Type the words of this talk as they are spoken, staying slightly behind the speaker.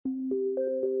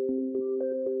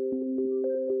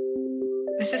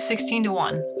This is 16 to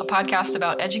 1, a podcast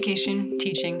about education,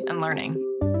 teaching, and learning.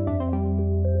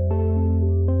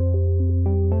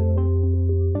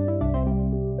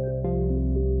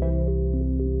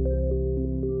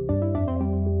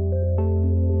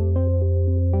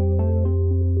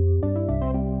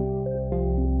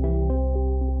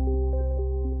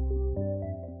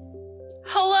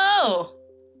 Hello!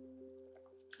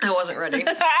 I wasn't ready.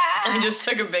 I just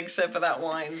took a big sip of that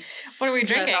wine. What are we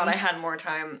drinking? I thought I had more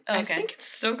time. Okay. I think it's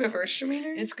still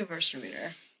Gewürztraminer. It's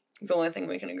Gewürztraminer. The only thing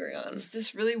we can agree on. It's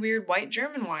this really weird white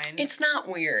German wine. It's not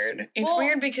weird. It's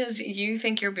weird because you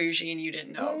think you're bougie and you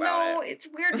didn't know about it. No, it's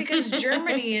weird because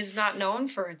Germany is not known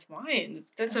for its wine.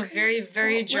 That's a very,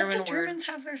 very German let the word. Germans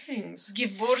have their things.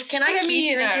 Gewürztraminer. Can I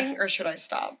keep drinking or should I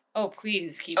stop? Oh,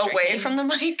 please keep Away drinking. from the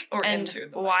mic or And into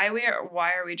the mic?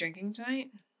 why are we drinking tonight?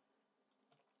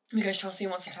 Because Chelsea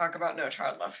wants to talk about No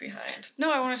Child Left Behind. No,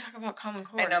 I want to talk about Common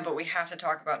Core. I know, but we have to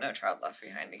talk about No Child Left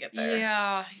Behind to get there.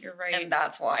 Yeah, you're right. And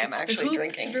that's why It's I'm actually the hoop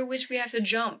drinking. through which we have to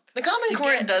jump. The Common to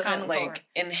Core get to doesn't, Common Core.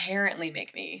 inherently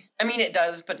make me... I mean, it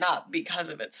does, but not because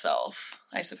of itself,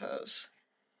 I suppose.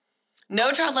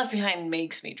 No Child Left Behind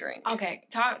makes me drink. Okay,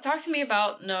 talk to me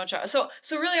about No Child. So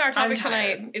really our topic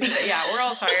tonight is that, we're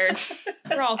all tired.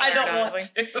 We're all tired, I don't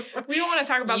honestly. want to. We don't want to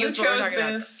talk about You this, but we're chose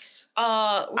talking this.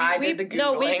 I did the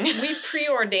No, Googling. we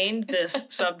preordained this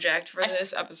subject for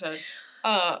this episode.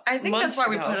 I think that's why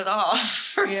we put it off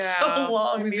for so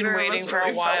long. We've been Neither of waiting us for a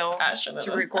really felt while passionate to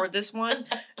about record this one.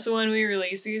 So when we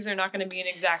release these, they're not going to be in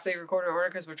exactly recorded order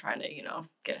because we're trying to,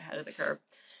 get ahead of the curve.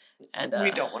 And we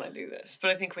don't want to do this,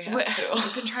 but I think we have to.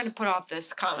 We've been trying to put off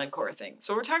this Common Core thing.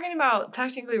 So we're talking about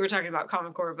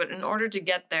Common Core, but in order to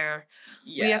get there,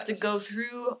 we have to go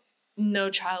through No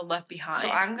Child Left Behind.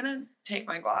 So I'm going to take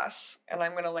my glass, and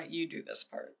I'm going to let you do this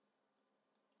part.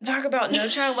 Talk about No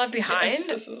Child Left Behind? Yes,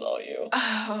 this is all you.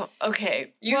 Oh,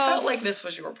 okay. You felt like this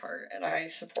was your part, and I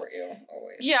support you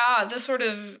always. Yeah, the sort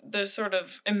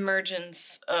of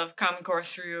emergence of Common Core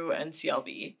through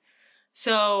NCLB.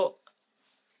 So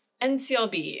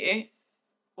NCLB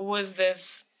was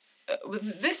this.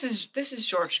 This is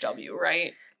George W.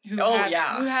 Right? Who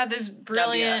had this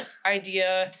brilliant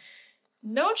idea.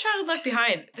 No Child Left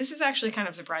Behind. This is actually kind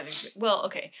of surprising to me. Well,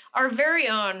 okay, our very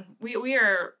own. We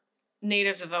are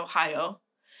natives of Ohio.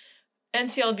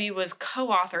 NCLB was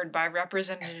co-authored by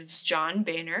Representatives John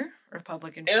Boehner,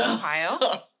 Republican from Ohio,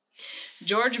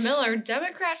 George Miller,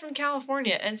 Democrat from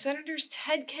California, and Senators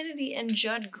Ted Kennedy and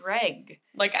Judd Gregg.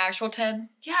 Like actual Ted?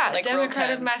 Yeah, like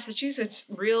Democrat of Massachusetts,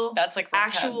 real. That's like real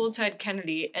actual Ted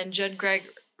Kennedy, and Judd Gregg,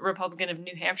 Republican of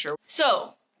New Hampshire.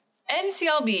 So,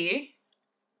 NCLB,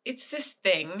 it's this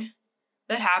thing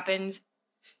that happens.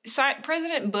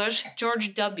 President Bush,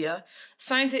 George W.,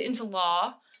 signs it into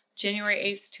law January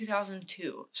 8th,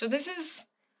 2002. So this is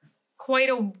quite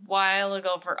a while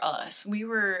ago for us. We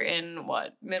were in,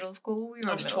 middle school?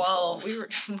 I was 12. We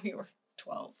were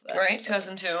 12. Right,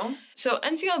 2002. So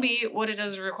NCLB, what it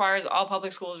does, requires all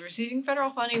public schools receiving federal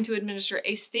funding to administer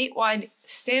a statewide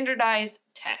standardized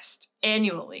test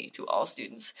annually to all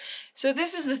students. So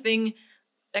this is the thing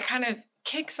that kind of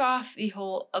kicks off the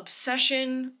whole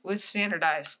obsession with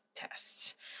standardized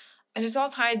tests. And it's all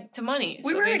tied to money.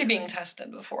 We were already being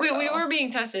tested before. We were being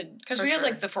tested. Because we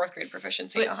had the 4th grade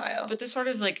proficiency in Ohio. But this sort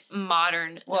of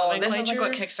modern this is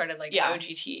what kickstarted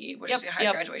OGT, which is the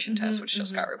high graduation test, which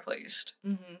just got replaced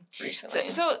recently.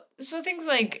 So things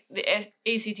like the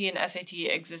ACT and SAT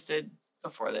existed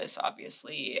before this,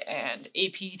 obviously, and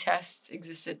AP tests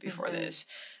existed before this.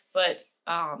 But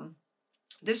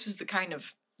this was the kind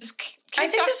of... I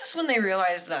think this is when they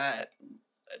realized that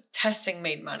testing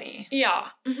made money. Yeah.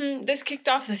 Mm-hmm. This kicked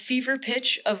off the fever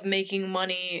pitch of making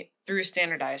money through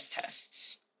standardized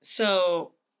tests.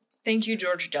 So thank you,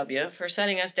 George W., for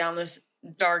setting us down this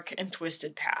dark and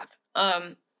twisted path.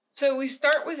 So we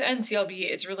start with NCLB.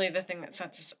 It's really the thing that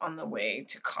sets us on the way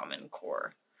to Common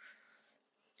Core.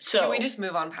 So can we just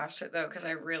move on past it, though? Because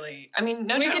No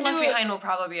Child Left Behind will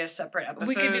probably be a separate episode.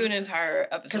 We could do an entire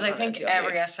episode. Because I think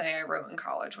every essay I wrote in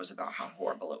college was about how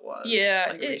horrible it was.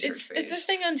 Yeah, it's a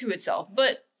thing unto itself.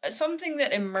 But something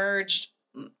that emerged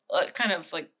kind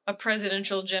of like a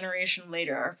presidential generation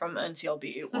later from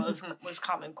NCLB was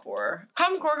Common Core.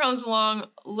 Common Core comes along,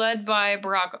 led by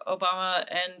Barack Obama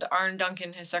and Arne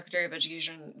Duncan, his Secretary of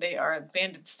Education. They are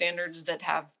banded standards that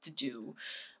have to do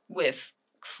with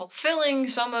fulfilling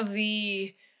some of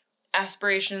the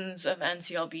aspirations of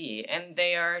NCLB, and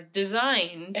they are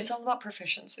designed... It's all about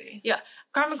proficiency. Yeah.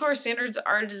 Common Core standards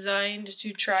are designed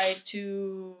to try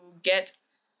to get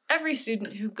every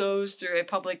student who goes through a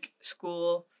public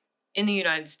school in the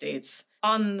United States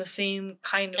on the same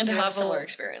kind of level, similar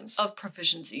experience of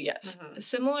proficiency. Yes,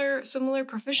 similar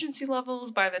proficiency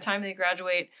levels by the time they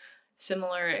graduate,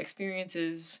 similar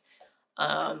experiences.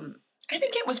 I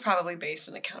think it was probably based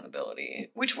on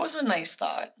accountability, which was a nice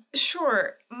thought.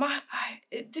 Sure,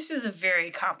 this is a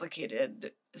very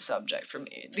complicated subject for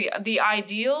me. The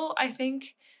ideal, I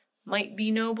think, might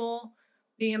be noble.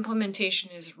 The implementation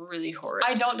is really horrid.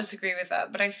 I don't disagree with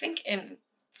that, but I think in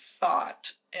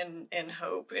thought and in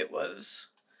hope it was,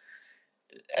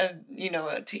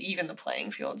 to even the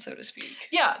playing field, so to speak.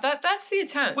 Yeah, that's the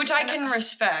attempt, which I can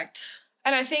respect.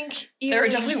 And I think there are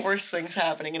definitely worse things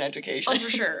happening in education. Oh, for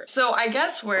sure. So I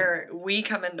guess where we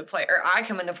come into play, or I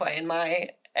come into play in my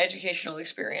educational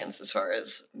experience, as far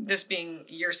as this being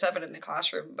year 7 in the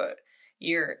classroom, but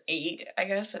year 8, I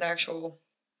guess, in actual,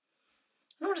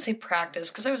 I don't want to say practice,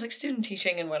 because I was like student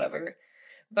teaching and whatever,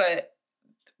 but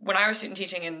when I was student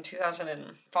teaching in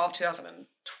fall of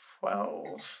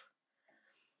 2012,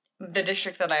 the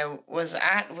district that I was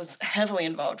at was heavily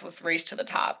involved with Race to the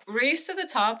Top. Race to the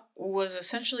Top was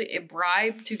essentially a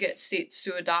bribe to get states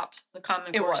to adopt the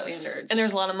Common Core standards. And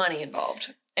there's a lot of money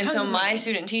involved. And so my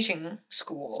student teaching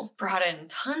school brought in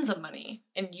tons of money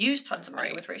and used tons of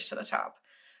money with Race to the Top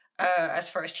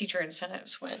as far as teacher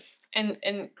incentives went.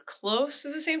 And close to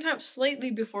the same time,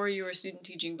 slightly before you were student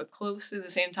teaching, but close to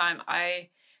the same time, I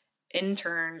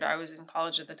was in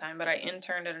college at the time, but I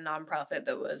interned at a nonprofit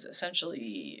that was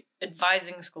essentially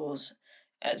advising schools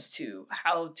as to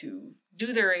how to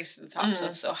do their Race to the Top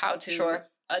stuff. So how to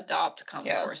adopt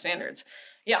Common Core standards.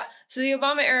 Yeah. So the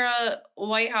Obama era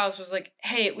White House was like,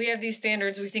 hey, we have these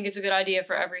standards. We think it's a good idea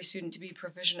for every student to be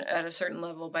proficient at a certain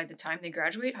level by the time they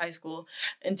graduate high school.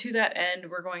 And to that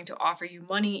end, we're going to offer you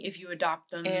money if you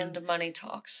adopt them. And money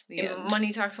talks.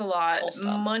 Money talks a lot.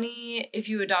 Money if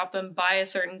you adopt them by a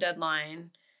certain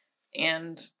deadline.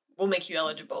 And we'll make you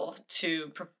eligible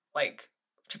to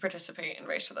participate in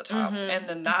Race to the Top. And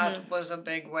then that was a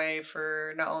big way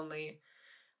for not only...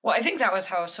 Well, I think that was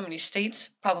how so many states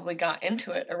probably got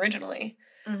into it originally,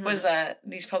 was that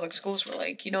these public schools were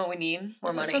like, you know what we need?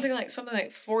 More money. Something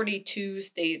like 42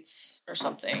 states or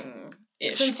something.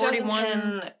 Since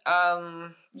 2010,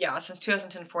 since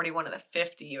 2010, 41 of the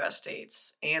 50 U.S.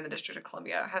 states and the District of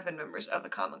Columbia have been members of the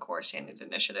Common Core Standards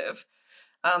Initiative.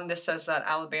 This says that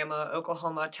Alabama,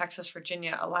 Oklahoma, Texas,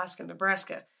 Virginia, Alaska,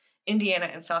 Nebraska, Indiana,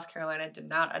 and South Carolina did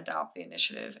not adopt the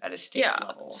initiative at a state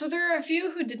level. So there are a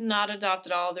few who did not adopt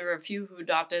at all. There were a few who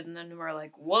adopted and then were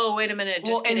like, whoa, wait a minute,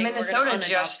 just kidding. And Minnesota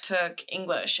just took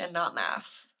English and not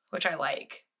math, which I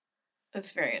like.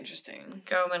 That's very interesting.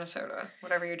 Go Minnesota.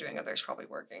 Whatever you're doing, others probably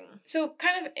working. So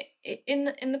kind of in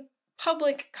the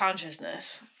public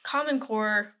consciousness, Common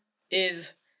Core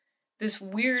is this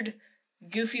weird,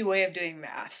 goofy way of doing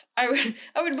math. I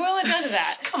would boil it down to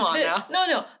that. Come on now.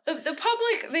 No. The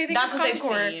public, they think that's of what Common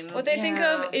Core. Seen. What they think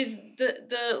of is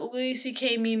the Louis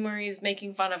C.K. meme where he's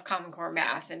making fun of Common Core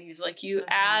math, and he's like, you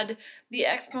add the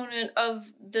exponent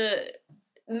of the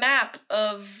map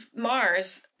of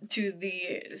Mars to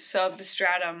the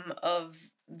substratum of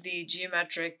the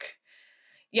geometric.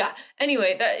 Yeah.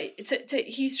 Anyway,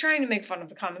 he's trying to make fun of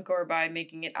the Common Core by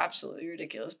making it absolutely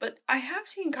ridiculous. But I have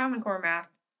seen Common Core math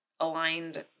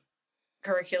aligned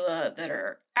curricula that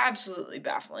are absolutely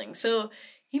baffling. So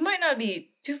he might not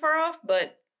be too far off,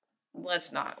 but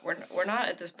let's not. We're not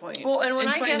at this point. Well, and when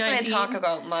I guess I talk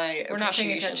about my we're not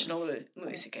paying attention to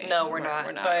Louis C.K. No, we're not.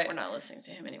 We're not listening to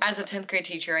him anymore. As a 10th grade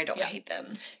teacher, I don't hate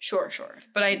them. Sure.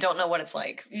 But I don't know what it's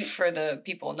like for the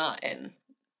people not in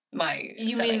my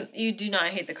setting. Mean you do not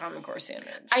hate the Common Core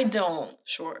standards? I don't.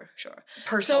 Sure.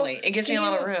 Personally, it gives me a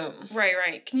lot of room.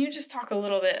 Right. Can you just talk a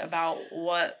little bit about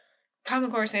what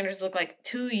Common Core standards look like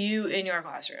to you in your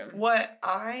classroom?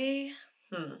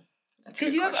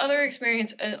 Because you have other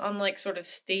experience on like sort of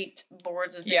state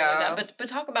boards and things like that. But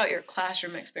talk about your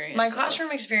classroom experience. My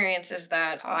classroom experience is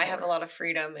that I have a lot of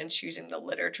freedom in choosing the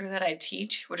literature that I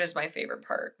teach, which is my favorite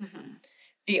part.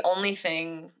 The only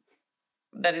thing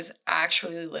that is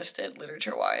actually listed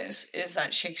literature-wise is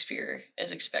that Shakespeare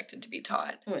is expected to be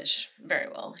taught. Which, very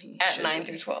well, he at 9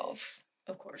 through 12.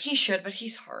 Of course. He should, but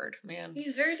he's hard, man.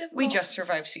 He's very difficult. We just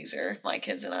survived Caesar, my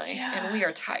kids and I, and we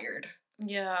are tired.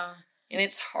 Yeah. And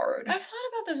it's hard. I've thought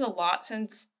about this a lot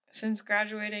since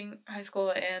graduating high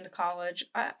school and college.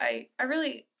 I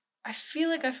feel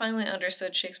like I finally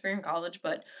understood Shakespeare in college,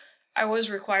 but I was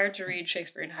required to read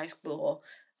Shakespeare in high school,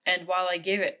 and while I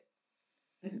gave it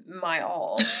my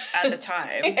all at the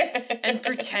time and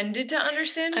pretended to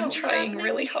understand what was happening. I'm trying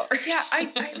really hard. Yeah,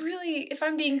 I really, if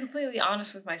I'm being completely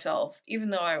honest with myself, even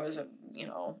though I was a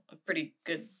pretty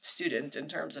good student in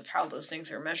terms of how those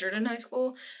things are measured in high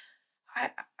school,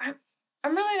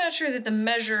 I'm really not sure that the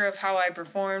measure of how I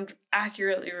performed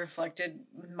accurately reflected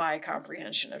my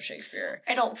comprehension of Shakespeare.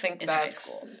 I don't think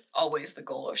that's always the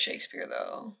goal of Shakespeare,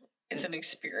 though. It's an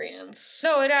experience.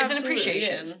 No, it absolutely is. It's an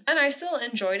appreciation. Is. And I still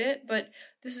enjoyed it, but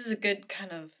this is a good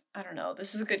kind of, I don't know,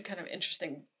 this is a good kind of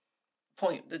interesting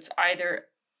point that's either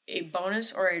a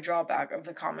bonus or a drawback of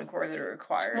the Common Core that it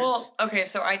requires. Well, okay,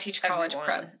 so I teach college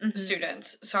prep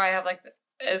students. So I have, like,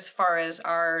 as far as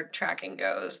our tracking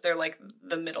goes, they're like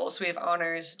the middle. So we have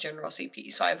honors, general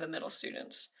CP. So I have the middle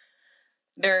students.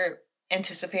 They're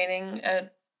anticipating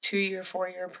a 2-year,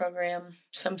 4-year program,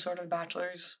 some sort of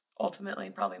bachelor's, ultimately,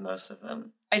 probably most of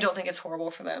them. I don't think it's horrible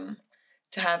for them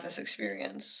to have this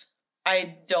experience.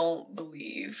 I don't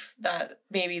believe that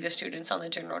maybe the students on the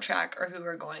general track or who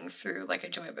are going through like a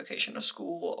joint vocational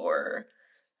school or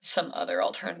some other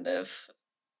alternative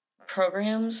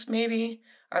programs maybe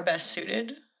are best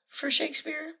suited for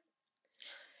Shakespeare.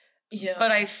 Yeah.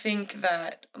 But I think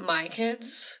that my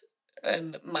kids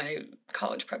and my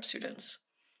college prep students,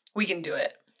 we can do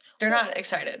it. They're not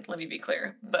excited, let me be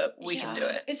clear, but we can do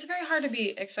it. It's very hard to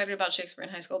be excited about Shakespeare in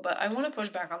high school, but I want to push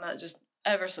back on that just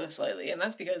ever so slightly, and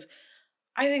that's because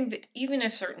I think that even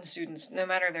if certain students, no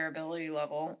matter their ability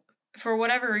level, for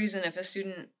whatever reason, if a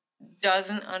student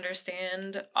doesn't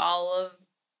understand all of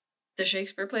the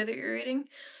Shakespeare play that you're reading,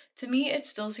 to me, it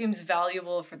still seems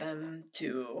valuable for them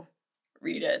to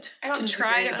read it. I don't to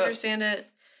try to understand it.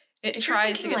 It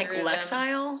tries to get like through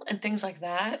Lexile and things like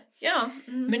that. Yeah.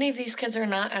 Mm-hmm. Many of these kids are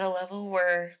not at a level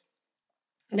where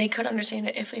they could understand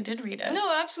it if they did read it.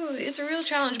 No, absolutely. It's a real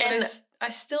challenge, but I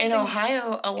still think... In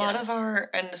Ohio, a lot of our...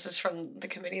 And this is from the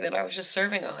committee that I was just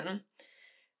serving on.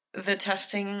 The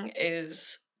testing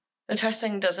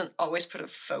doesn't always put a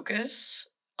focus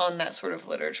on that sort of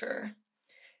literature.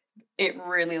 It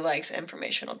really likes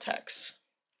informational texts.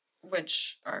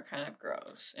 Which are kind of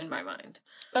gross in my mind.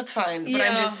 That's fine, but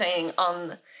I'm just saying,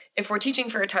 if we're teaching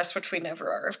for a test, which we never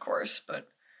are, of course, but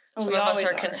some of us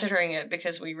are considering it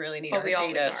because we really need our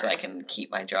data so I can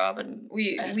keep my job and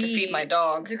I have to feed my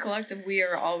dog. The collective, we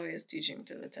are always teaching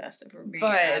to the test, if we're being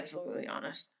absolutely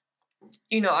honest.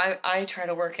 You know, I try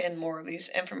to work in more of these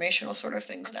informational sort of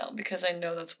things now because I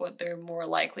know that's what they're more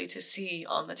likely to see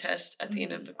on the test at the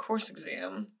end of the course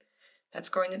exam. That's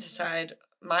going to decide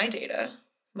my data,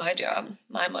 my job,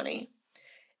 my money,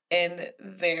 and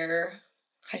their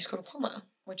high school diploma.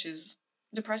 Which is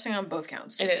depressing on both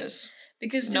counts. It is.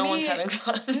 Because no one's having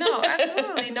fun. No,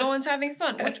 absolutely. No one's having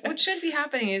fun. What should be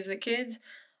happening is that kids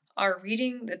are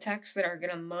reading the texts that are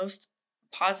going to most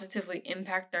positively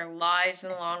impact their lives in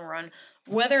the long run,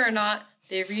 whether or not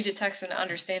they read a text and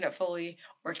understand it fully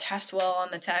or test well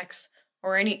on the text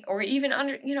or even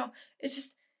it's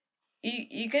just,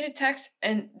 you get a text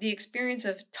and the experience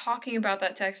of talking about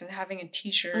that text and having a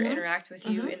teacher interact with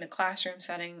you in the classroom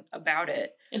setting about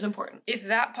it is important. If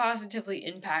that positively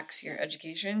impacts your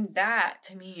education, that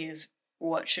to me is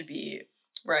what should be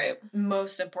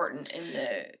most important in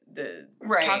the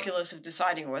calculus of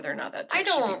deciding whether or not that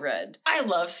text should be read. I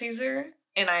love Caesar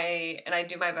and I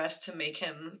do my best to make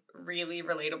him really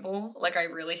relatable. Like I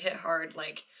really hit hard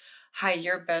like, hi,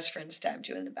 your best friend stabbed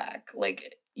you in the back.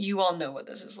 Like you all know what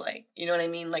this is like. You know what I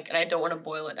mean? Like, and I don't want to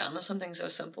boil it down to something so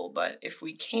simple, but if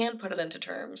we can put it into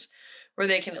terms where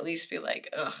they can at least be like,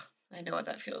 ugh, I know what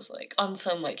that feels like on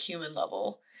some like human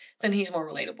level, then he's more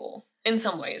relatable in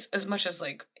some ways, as much as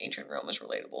like ancient Rome is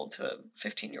relatable to a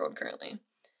 15-year-old currently.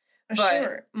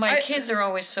 But my kids are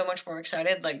always so much more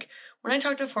excited. Like when I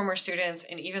talk to former students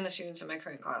and even the students in my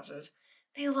current classes,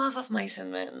 they love Of Mice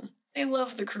and Men. They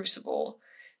love The Crucible.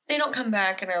 They don't come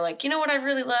back and are like, you know what I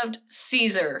really loved?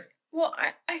 Caesar. Well,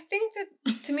 I think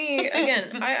that, to me,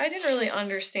 again, I didn't really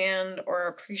understand or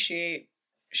appreciate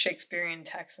Shakespearean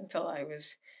text until I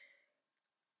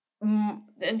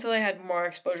had more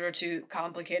exposure to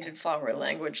complicated flowery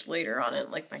language later on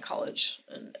in, like, my college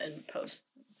and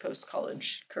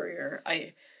post-college career.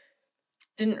 I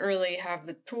didn't really have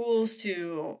the tools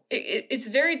to... It's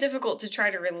very difficult to try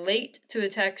to relate to a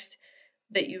text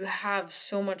that you have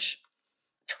so much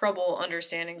trouble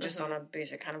understanding just on a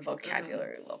basic kind of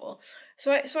vocabulary level.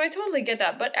 So I totally get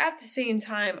that. But at the same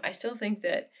time, I still think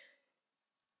that,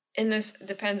 and this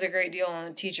depends a great deal on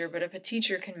the teacher, but if a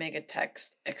teacher can make a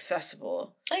text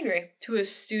accessible, I agree, to a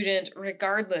student,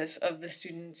 regardless of the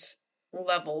student's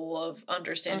level of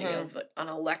understanding of on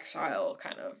a Lexile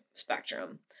kind of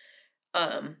spectrum,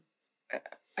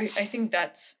 I think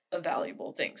that's a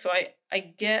valuable thing. So I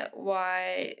get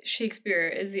why Shakespeare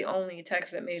is the only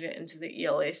text that made it into the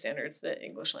ELA standards, the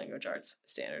English Language Arts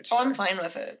standards. Oh, I'm fine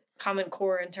with it. Common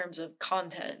Core in terms of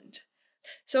content.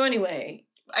 So anyway,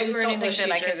 I just don't think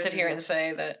that I can sit here and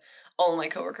say that all of my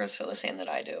coworkers feel the same that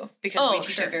I do because we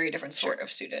teach a very different sort of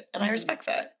student, and I respect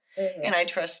that. Mm-hmm. And I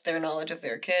trust their knowledge of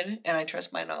their kid, and I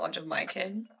trust my knowledge of my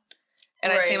kid.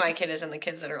 And I say my kid isn't the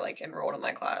kids that are, like, enrolled in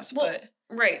my class, but...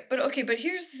 Right, but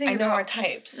here's the thing I know our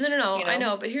types. No, you know? I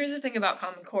know, but here's the thing about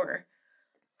Common Core.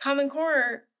 Common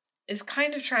Core is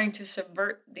kind of trying to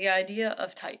subvert the idea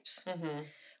of types,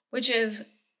 which is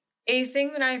a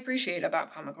thing that I appreciate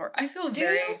about Common Core. I feel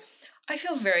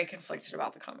very conflicted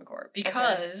about the Common Core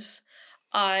because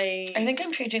I think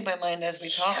I'm changing my mind as we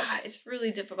talk. Yeah, it's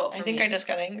really difficult for me. I think I just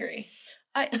got angry.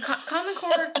 Common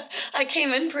Core... I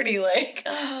came in pretty, like...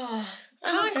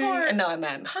 Common Core... And now I'm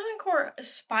mad. Common Core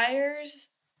aspires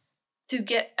to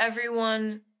get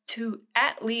everyone to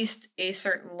at least a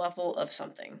certain level of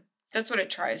something. That's what it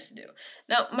tries to do.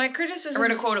 Now, my criticism... I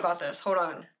read a quote about this. Hold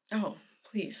on. Oh,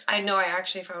 please. I know I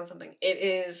actually found something. It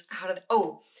is...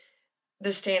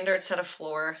 the standard set a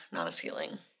floor, not a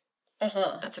ceiling.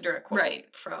 That's a direct quote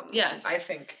from, I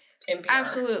think, NPR.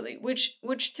 Absolutely.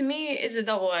 Which to me is a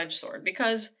double-edged sword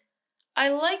because I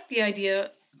like the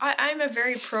idea... I'm a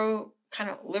very pro kind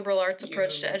of liberal arts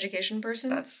approach to education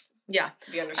person. That's the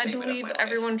understatement. I believe of my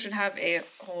everyone life. should have a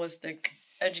holistic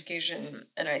education,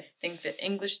 and I think that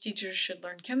English teachers should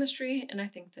learn chemistry, and I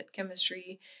think that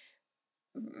chemistry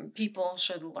people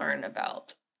should learn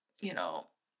about,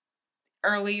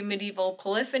 early medieval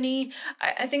polyphony.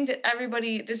 I think that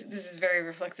everybody, this is very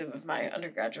reflective of my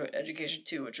undergraduate education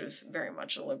too, which was very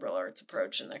much a liberal arts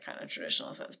approach in that kind of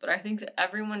traditional sense, but I think that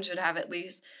everyone should have at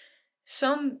least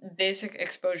some basic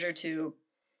exposure to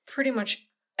pretty much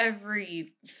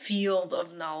every field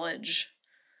of knowledge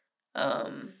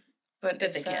but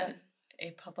that they can. A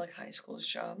public high school's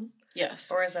job?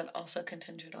 Yes. Or is that also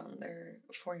contingent on their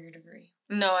 4-year degree?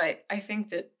 No, I think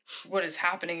that what is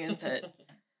happening is that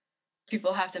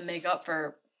people have to make up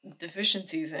for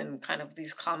deficiencies in kind of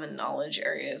these common knowledge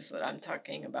areas that I'm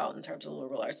talking about in terms of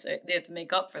liberal arts. They have to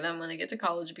make up for them when they get to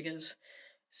college because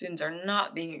students are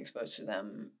not being exposed to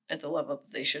them at the level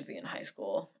that they should be in high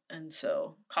school. And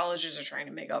so colleges are trying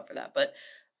to make up for that. But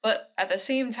at the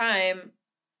same time,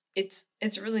 it's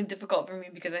really difficult for me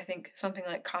because I think something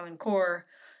like Common Core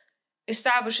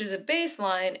establishes a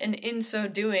baseline and in so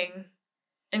doing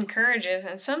encourages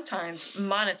and sometimes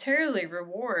monetarily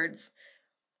rewards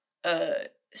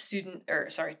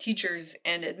teachers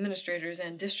and administrators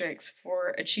and districts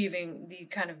for achieving the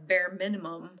kind of bare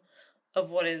minimum of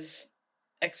what is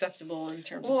acceptable in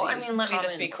terms of let me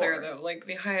just be clear though, like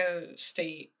the Ohio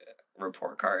State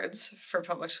report cards for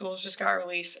public schools just got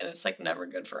released and it's like never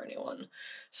good for anyone.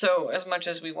 So as much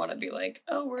as we want to be like,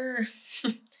 oh,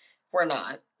 we're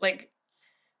not, like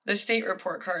the state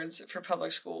report cards for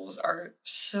public schools are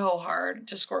so hard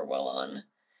to score well on,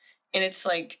 and it's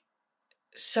like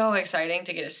so exciting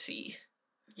to get a C.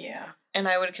 Yeah. And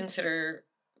I would consider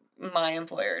my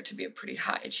employer to be a pretty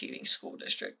high achieving school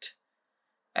district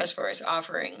as far as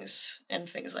offerings and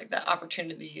things like that,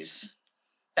 opportunities,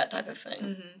 that type of thing.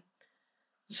 Mm-hmm.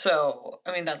 So,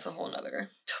 I mean, that's a whole nother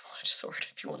double-edged sword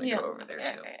if you want to go over there,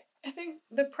 too. I think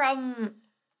the problem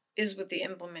is with the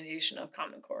implementation of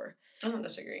Common Core. I don't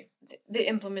disagree. The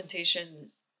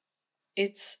implementation,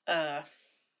 it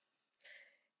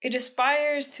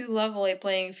aspires to level a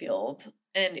playing field,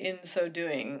 and in so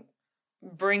doing,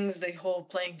 brings the whole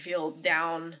playing field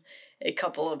down a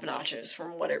couple of notches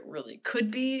from what it really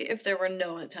could be if there were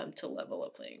no attempt to level a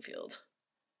playing field.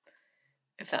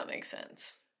 If that makes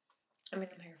sense. I mean,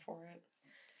 I'm here for it.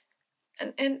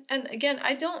 And again,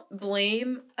 I don't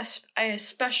blame, I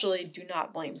especially do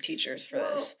not blame teachers for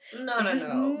this. This is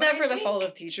never the fault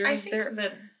of teachers. I think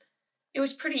that it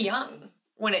was pretty young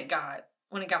when it got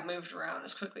moved around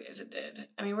as quickly as it did.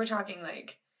 I mean, we're talking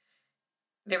like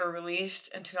they were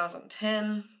released in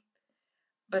 2010,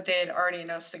 but they had already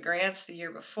announced the grants the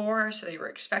year before, so they were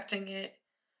expecting it.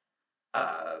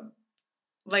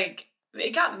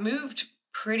 It got moved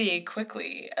pretty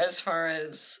quickly as far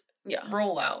as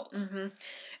rollout. Mm-hmm.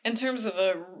 In terms of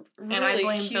a really and I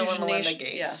blame huge Bill and Melinda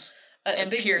Gates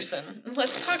and Pearson.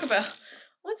 Let's talk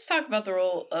about the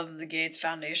role of the Gates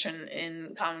Foundation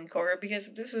in Common Core,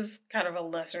 because this is kind of a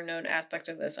lesser known aspect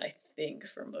of this, I think,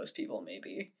 for most people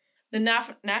maybe. The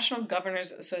National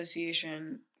Governors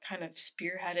Association kind of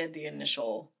spearheaded the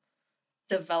initial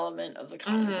development of the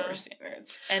Common Core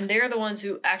standards, and they're the ones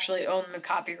who actually own the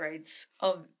copyrights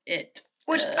of it.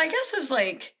 Which I guess is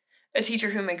like a teacher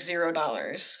who makes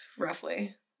 $0,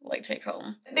 roughly, like take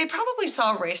home. They probably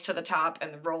saw Race to the Top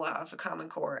and the rollout of the Common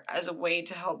Core as a way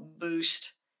to help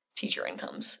boost teacher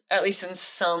incomes, at least in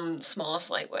some small,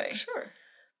 slight way. Sure.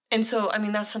 And so, I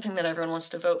mean, that's something that everyone wants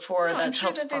to vote for, that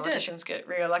helps politicians get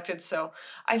reelected. So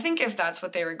I think if that's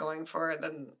what they were going for,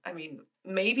 then, I mean,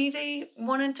 maybe they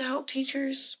wanted to help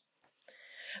teachers.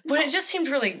 But it just seemed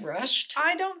really rushed.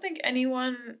 I don't think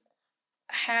anyone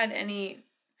had any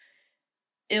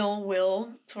ill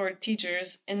will toward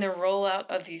teachers in the rollout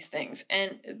of these things.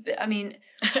 And, I mean...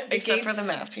 Except for the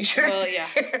math teacher. Well, yeah.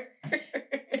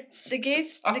 The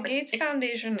Gates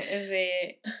Foundation is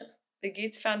an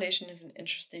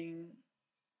interesting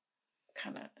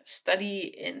kind of study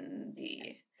in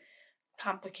the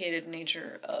complicated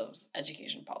nature of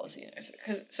education policy.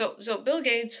 Because so Bill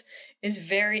Gates is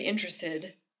very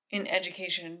interested in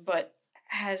education, but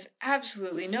has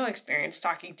absolutely no experience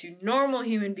talking to normal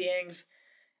human beings,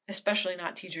 especially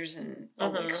not teachers in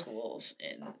public schools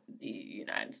in the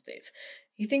United States.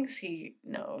 He thinks he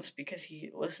knows because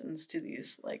he listens to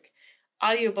these like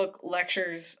audiobook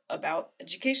lectures about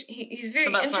education. He's very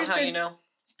interested. So that's not how you know?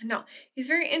 No, he's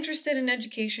very interested in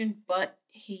education, but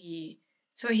he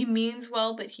means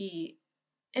well, but he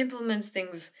implements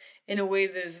things in a way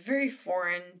that is very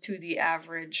foreign to the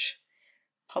average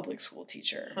public school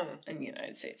teacher in the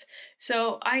United States.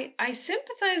 So I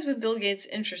sympathize with Bill Gates'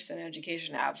 interest in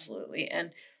education, absolutely.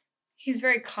 And he's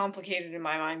very complicated in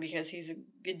my mind because he's a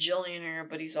gajillionaire,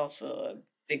 but he's also a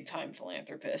big-time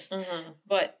philanthropist.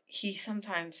 But he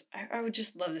sometimes, I would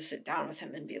just love to sit down with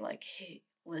him and be like, hey,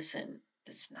 listen,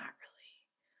 that's not really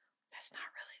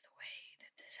the way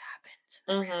that this happens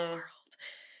in the real world.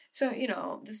 So,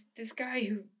 this guy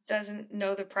who doesn't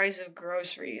know the price of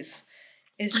groceries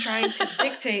is trying to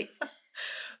dictate.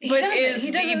 He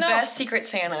doesn't know. Best Secret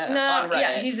Santa on Reddit.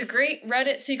 Yeah, he's a great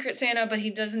Reddit Secret Santa, but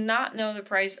he does not know the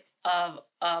price of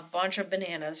a bunch of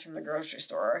bananas from the grocery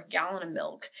store or a gallon of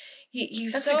milk.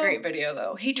 That's a great video,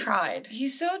 though. He tried.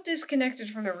 He's so disconnected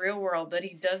from the real world that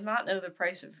he does not know the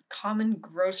price of common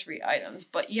grocery items,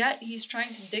 but yet he's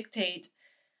trying to dictate,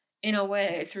 in a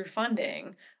way, through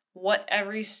funding, what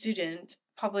every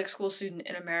public school student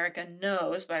in America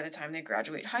knows by the time they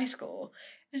graduate high school.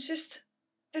 It's just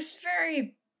this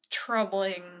very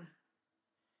troubling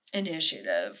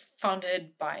initiative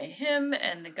funded by him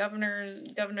and the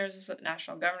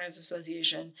National Governors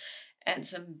Association and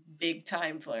some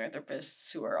big-time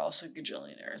philanthropists who are also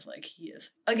gajillionaires like he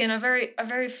is. Again, a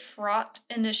very fraught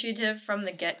initiative from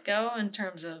the get-go in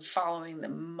terms of following the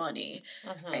money.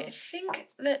 I think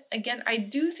that, again, I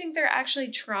do think they're actually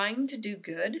trying to do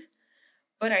good,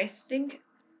 but I think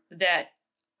that,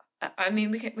 I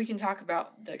mean, we can talk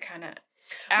about the kind of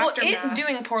aftermath. Well,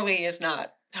 doing poorly is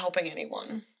not helping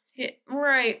anyone. Yeah,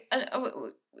 right.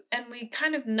 And we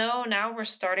kind of know now, we're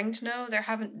starting to know, there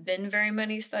haven't been very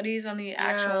many studies on the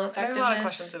actual effectiveness. There's a lot of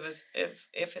questions of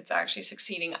if it's actually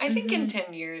succeeding. I think in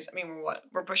 10 years, I mean,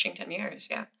 we're pushing 10 years,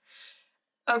 yeah.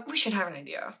 We should have an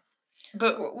idea.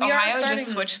 But Ohio just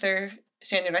switched their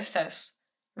standardized tests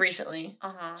recently.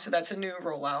 So that's a new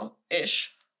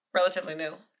rollout-ish, relatively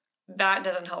new. That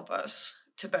doesn't help us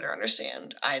to better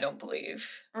understand, I don't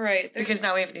believe. Right. Because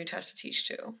now we have a new test to teach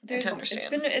too, to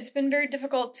understand. It's been very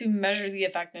difficult to measure the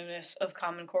effectiveness of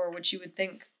Common Core, which you would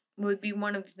think would be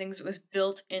one of the things that was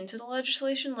built into the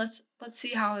legislation. Let's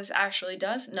see how this actually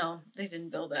does. No, they didn't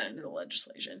build that into the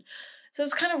legislation. So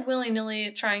it's kind of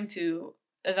willy-nilly trying to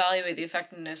evaluate the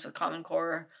effectiveness of Common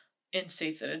Core in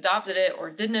states that adopted it or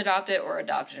didn't adopt it or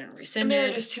adopted it and rescinded. And there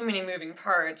are just too many moving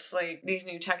parts. Like, these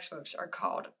new textbooks are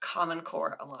called Common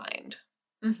Core aligned.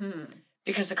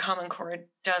 Because the Common Core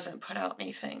doesn't put out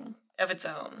anything of its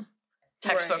own,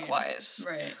 textbook-wise.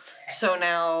 Right. So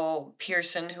now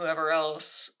Pearson, whoever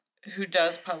else who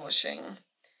does publishing,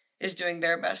 is doing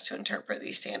their best to interpret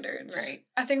these standards. Right.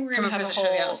 I think we're gonna have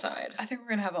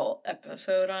a whole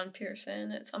episode on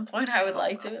Pearson at some point. I would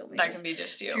like to. At least. That can be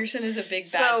just you. Pearson is a big,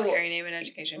 bad, scary name in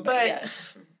education, but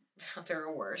yes, there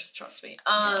are worse. Trust me.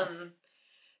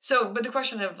 But the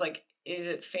question of like, is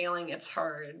it failing? It's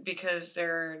hard because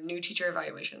there are new teacher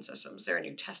evaluation systems. There are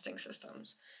new testing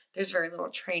systems. There's very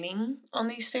little training on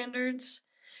these standards.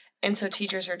 And so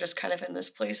teachers are just kind of in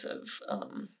this place of,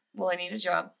 I need a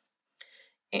job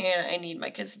and I need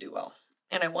my kids to do well.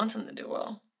 And I want them to do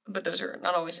well. But those are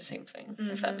not always the same thing,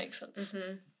 if that makes sense.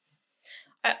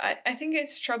 I think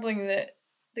it's troubling that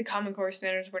the Common Core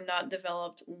standards were not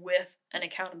developed with an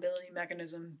accountability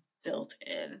mechanism built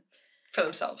in. For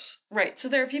themselves. Right. So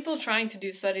there are people trying to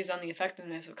do studies on the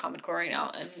effectiveness of Common Core right now,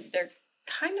 and they're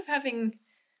kind of having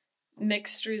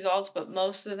mixed results, but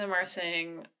most of them are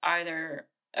saying either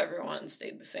everyone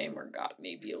stayed the same or got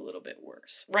maybe a little bit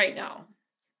worse. Right now.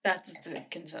 That's the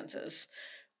consensus.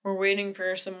 We're waiting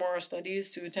for some more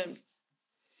studies to attempt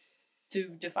to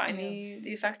define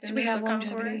the effectiveness of Common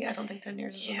Core. I don't think 10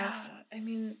 years is enough. I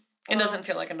mean... It doesn't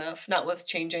feel like enough. Not with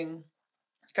changing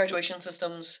graduation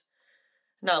systems.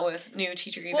 Not with new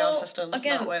teacher eval systems.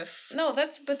 Again, not with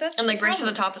that's and like Race to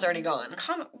the Top is already gone.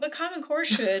 But Common Core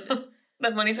should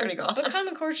that money's already gone. But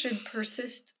Common Core should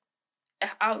persist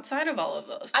outside of all of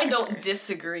those factors. I don't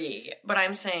disagree, but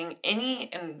I'm saying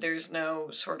and there's no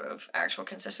sort of actual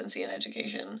consistency in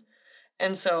education.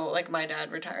 And so, like, my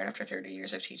dad retired after 30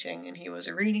 years of teaching, and he was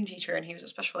a reading teacher, and he was a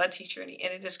special ed teacher, and he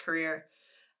ended his career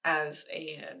as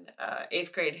an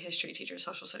 8th grade history teacher,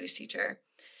 social studies teacher.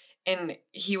 And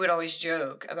he would always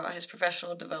joke about his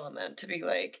professional development to be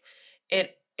like,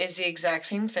 it is the exact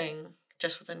same thing,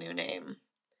 just with a new name.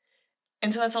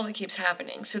 And so that's all that keeps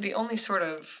happening. So the only sort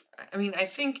of, I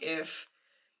think if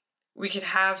we could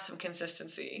have some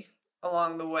consistency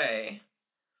along the way,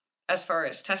 as far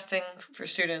as testing for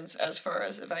students, as far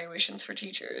as evaluations for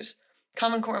teachers,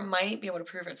 Common Core might be able to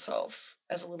prove itself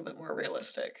as a little bit more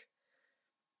realistic.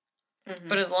 Mm-hmm.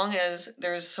 But as long as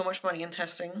there's so much money in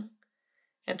testing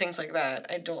and things like that,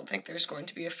 I don't think there's going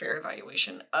to be a fair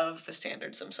evaluation of the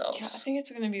standards themselves. Yeah, I think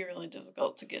it's going to be really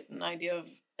difficult to get an idea of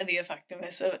the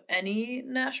effectiveness of any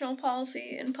national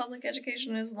policy in public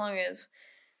education as long as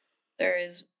there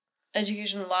is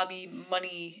education lobby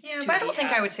money. Yeah, but I don't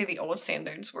think I would say the old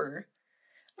standards were.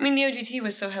 The OGT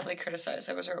was so heavily criticized.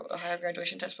 That was our Ohio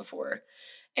graduation test before.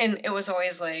 And it was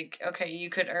always like, okay, you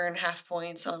could earn half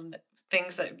points on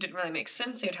things that didn't really make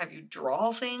sense. They would have you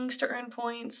draw things to earn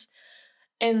points.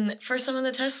 And for some of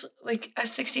the tests, like, a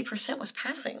 60% was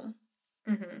passing.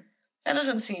 Mm-hmm. That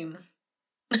doesn't seem...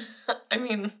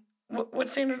 what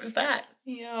standard is that?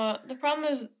 Yeah, the problem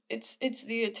is it's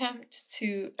the attempt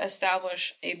to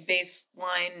establish a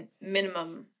baseline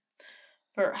minimum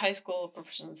for high school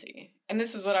proficiency. And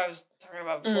this is what I was talking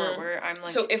about before, where I'm like...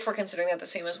 So if we're considering that the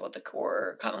same as what the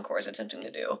Common Core is attempting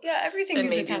to do... Yeah,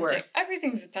 everything's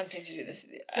attempting to do this.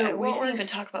 We didn't even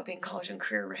talk about being college and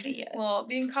career ready yet. Well,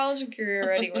 being college and career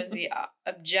ready was the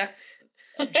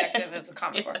objective of the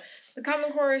Common Core. Yes. The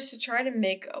Common Core is to try to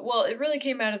make... Well, it really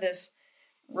came out of this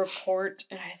report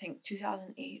in, I think,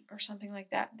 2008 or something like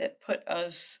that put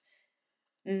us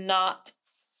not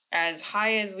as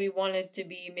high as we wanted to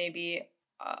be, maybe...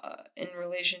 in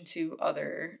relation to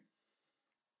other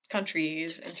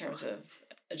countries in terms of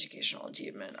educational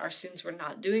achievement. Our students were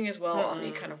not doing as well on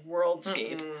the kind of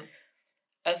worldscape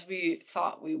as we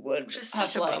thought we would. Which is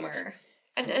such a bummer.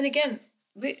 And again,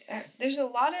 there's a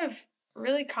lot of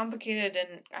really complicated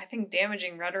and I think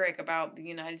damaging rhetoric about the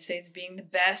United States being the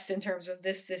best in terms of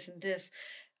this, and this.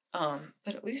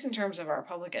 But at least in terms of our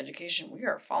public education, we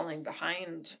are falling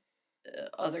behind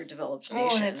other developed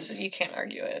nations. You can't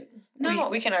argue it. No,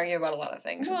 we can argue about a lot of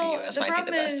things that the U.S. might be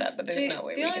the best at, but there's no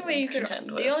way we can contend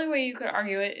with. The only way you could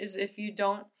argue it is if you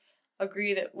don't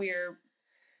agree that we're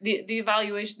the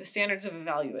evaluation, the standards of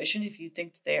evaluation. If you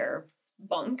think that they're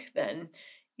bunk, then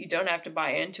you don't have to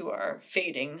buy into our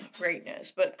fading greatness.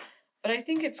 But I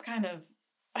think it's kind of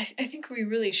I think we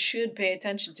really should pay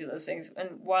attention to those things.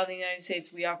 And while in the United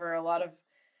States we offer a lot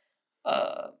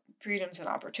of freedoms and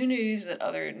opportunities that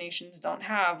other nations don't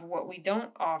have, what we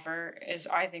don't offer is,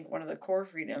 I think, one of the core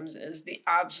freedoms is the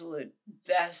absolute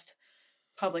best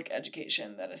public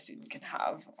education that a student can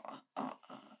have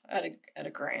at a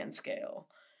grand scale.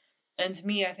 And to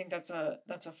me, I think that's a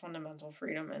fundamental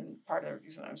freedom, and part of the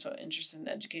reason I'm so interested in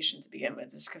education to begin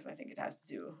with is because I think it has to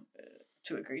do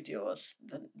to a great deal with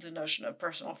the notion of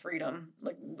personal freedom.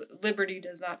 Like, liberty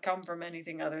does not come from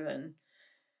anything other than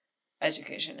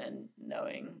education and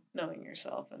knowing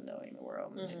yourself and knowing the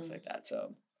world and things like that.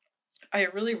 So I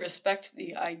really respect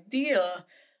the idea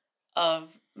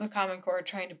of the Common Core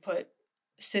trying to put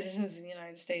citizens in the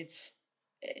United States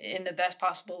in the best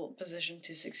possible position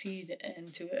to succeed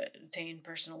and to attain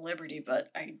personal liberty, but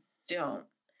I don't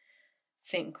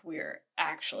think we're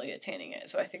actually attaining it.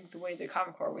 So I think the way the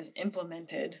Common Core was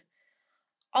implemented,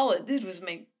 all it did was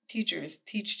make teachers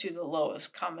teach to the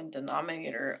lowest common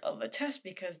denominator of a test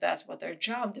because that's what their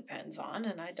job depends on,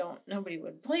 and nobody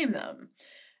would blame them.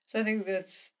 So I think the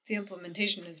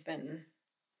implementation has been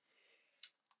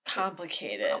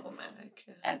complicated, problematic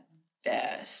at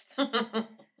best.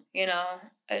 And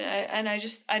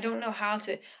I don't know how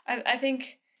to. I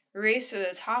think Race to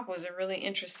the Top was a really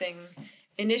interesting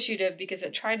initiative because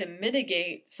it tried to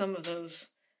mitigate some of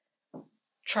those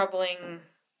troubling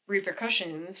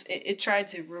repercussions. It tried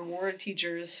to reward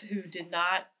teachers who did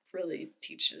not really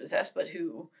teach to the test, but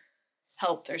who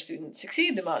helped their students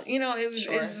succeed the most.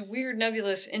 It was a weird,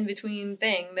 nebulous in-between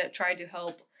thing that tried to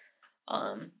help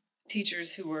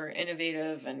teachers who were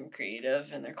innovative and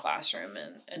creative in their classroom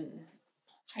and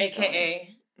AKA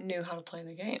knew how to play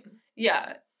the game.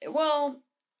 Yeah. Well,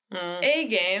 a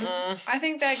game. I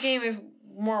think that game is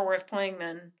more worth playing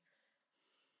than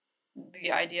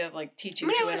the idea of like teaching.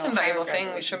 I mean, some valuable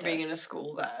things from being in a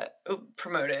school that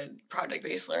promoted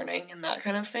project-based learning and that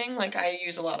kind of thing. Like I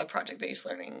use a lot of project-based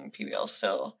learning in PBL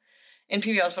still. And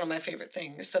PBL is one of my favorite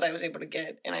things that I was able to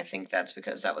get. And I think that's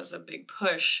because that was a big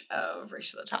push of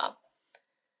Race to the Top.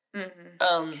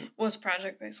 Mm-hmm. What's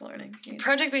project-based learning?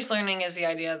 Project-based learning is the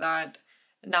idea that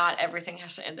not everything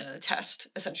has to end in a test,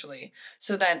 essentially.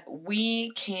 So that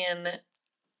we can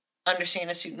understand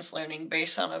a student's learning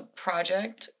based on a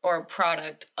project or a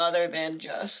product other than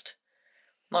just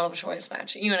multiple choice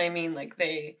matching. You know what I mean? Like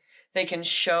they can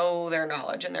show their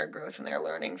knowledge and their growth and their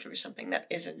learning through something that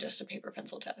isn't just a paper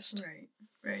pencil test.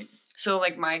 Right. So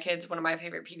like my kids, one of my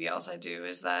favorite PBLs I do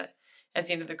is that at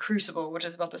the end of the Crucible, which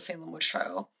is about the Salem witch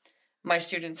trial, my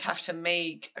students have to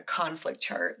make a conflict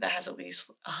chart that has at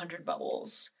least 100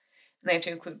 bubbles. And they have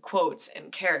to include quotes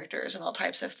and characters and all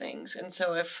types of things. And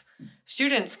so if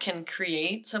students can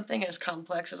create something as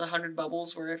complex as 100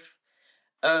 bubbles worth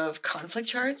of conflict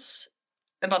charts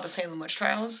about the Salem witch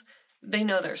trials, they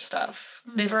know their stuff.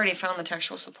 Mm-hmm. They've already found the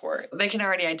textual support. They can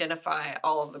already identify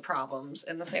all of the problems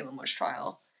in the Salem witch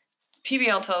trial.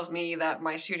 PBL tells me that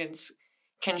my students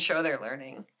can show their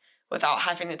learning without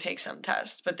having to take some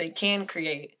test, but they can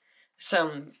create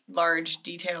some large,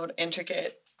 detailed,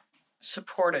 intricate,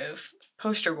 supportive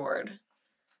poster board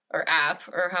or app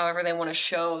or however they want to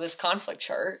show this conflict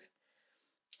chart,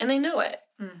 and they know it.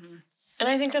 Mm-hmm. And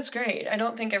I think that's great. I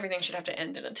don't think everything should have to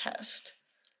end in a test.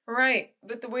 Right,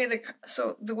 but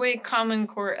the way Common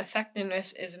Core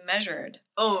effectiveness is measured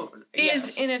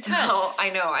is in a test. No,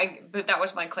 I know. But that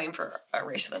was my claim for a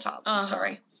Race to the Top. I'm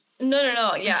sorry.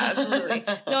 No. Yeah, absolutely.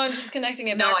 No, I'm just connecting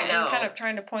it back and kind of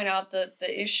trying to point out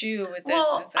the issue with this.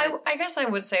 Well, is that I guess I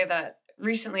would say that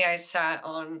recently I sat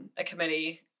on a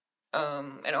committee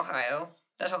in Ohio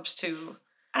that helps to,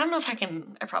 I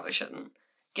probably shouldn't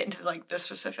get into like the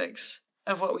specifics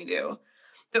of what we do,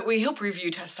 but we help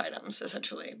review test items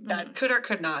essentially that could or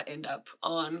could not end up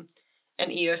on an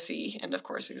EOC, end of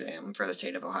course exam for the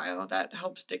state of Ohio that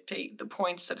helps dictate the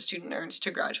points that a student earns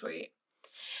to graduate.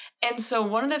 And so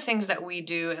one of the things that we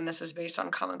do, and this is based on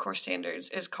Common Core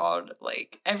standards, is called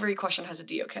like every question has a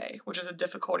DOK, which is a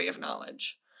difficulty of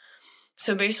knowledge.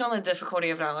 So based on the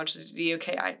difficulty of knowledge, the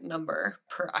DOK number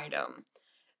per item,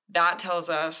 that tells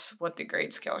us what the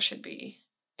grade scale should be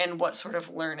and what sort of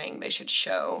learning they should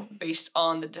show based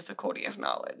on the difficulty of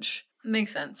knowledge.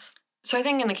 Makes sense. So I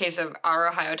think in the case of our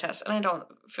Ohio test, and I don't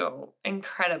feel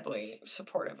incredibly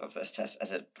supportive of this test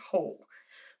as a whole,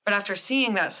 but after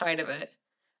seeing that side of it,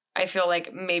 I feel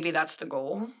like maybe that's the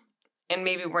goal. And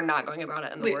maybe we're not going about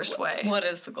it in the worst way. What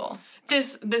is the goal?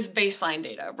 This baseline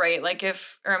data, right? Like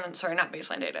not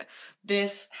baseline data.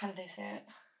 How do they say it?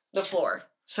 The floor.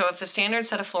 So if the standard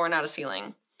set a floor, not a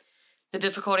ceiling, the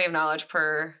difficulty of knowledge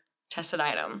per tested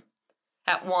item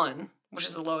at 1, which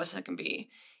is the lowest it can be,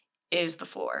 is the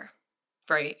floor,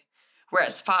 right?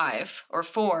 Whereas 5 or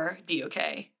 4 DOK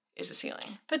is a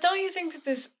ceiling. But don't you think that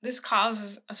this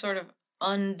causes a sort of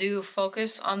undue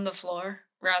focus on the floor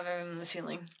rather than the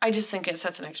ceiling? I just think it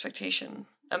sets an expectation,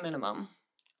 a minimum.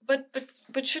 But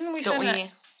shouldn't we Don't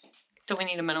we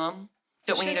need a minimum?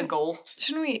 Don't we need a goal?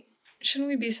 Shouldn't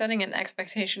we be setting an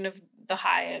expectation of the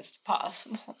highest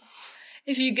possible?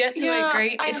 If you get to it,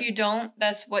 great. If you don't,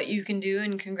 that's what you can do,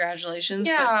 and congratulations.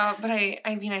 Yeah, but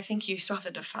I mean, I think you still have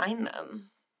to define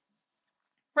them.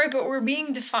 Right, but we're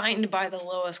being defined by the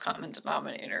lowest common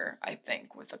denominator, I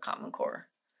think, with the Common Core.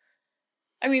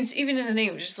 I mean, it's even in the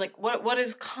name, just like what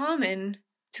is common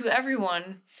to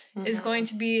everyone is going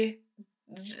to be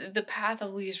the path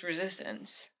of least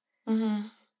resistance. Mm-hmm.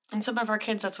 And some of our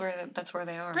kids, that's where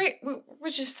they are. Right,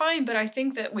 which is fine, but I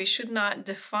think that we should not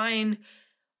define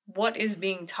what is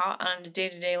being taught on a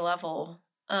day-to-day level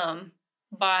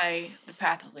by the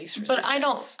path of least resistance.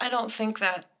 But I don't think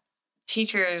that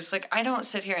teachers, like, I don't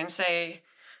sit here and say,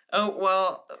 oh,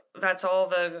 well, that's all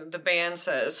the band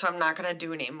says, so I'm not going to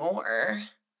do any more.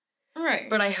 Right.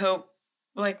 But I hope,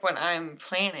 like, when I'm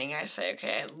planning, I say,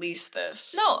 okay, at least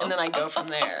this. No. And then I go from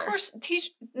there. Of course,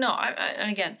 and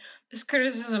again, this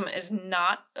criticism is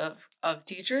not of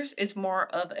teachers. It's more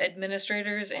of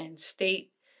administrators and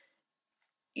state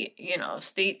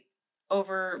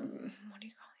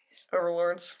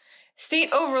overlords.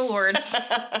 State overlords.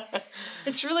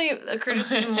 It's really a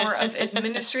criticism more of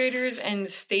administrators and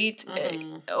state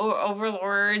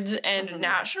overlords and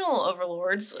national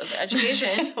overlords of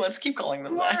education. Let's keep calling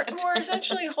them that. Who are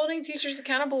essentially holding teachers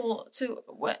accountable to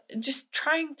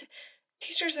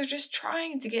teachers are just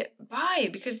trying to get by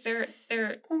because their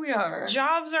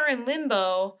jobs are in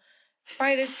limbo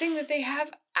by this thing that they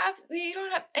have. You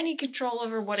don't have any control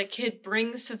over what a kid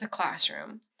brings to the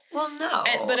classroom. Well, no.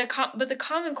 But the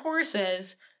Common Core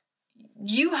says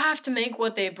you have to make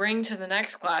what they bring to the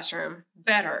next classroom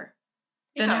better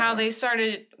than how they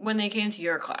started when they came to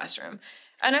your classroom.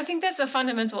 And I think that's a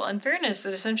fundamental unfairness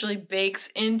that essentially bakes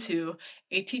into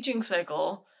a teaching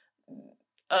cycle,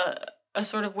 a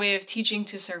sort of way of teaching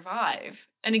to survive.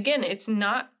 And again, it's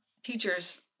not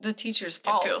the teacher's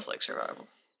fault. It feels like survival.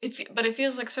 But it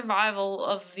feels like survival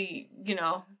of the,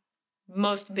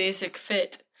 most basic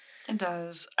fit. It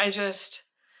does. I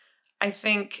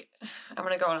think, I'm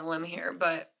going to go on a limb here,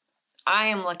 but I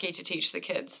am lucky to teach the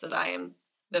kids that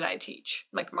I teach,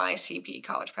 like my CP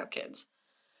college prep kids.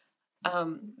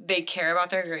 They care about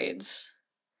their grades.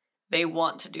 They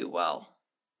want to do well.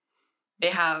 They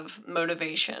have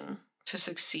motivation to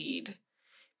succeed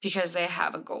because they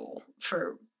have a goal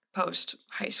for post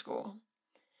high school.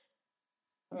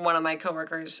 One of my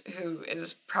coworkers, who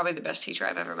is probably the best teacher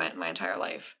I've ever met in my entire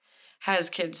life, has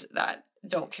kids that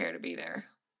don't care to be there,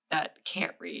 that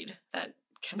can't read, that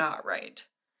cannot write.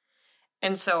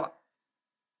 And so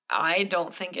I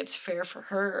don't think it's fair for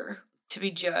her to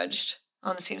be judged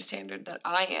on the same standard that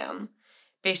I am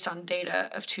based on data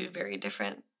of two very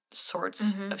different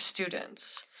sorts of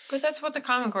students. But that's what the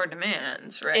Common Core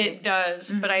demands, right? It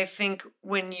does, but I think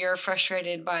when you're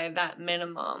frustrated by that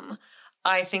minimum,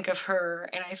 I think of her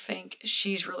and I think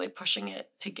she's really pushing it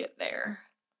to get there.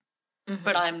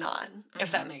 But I'm not,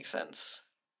 if that makes sense.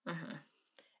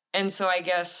 And so I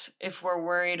guess if we're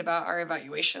worried about our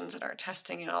evaluations and our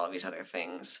testing and all of these other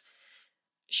things,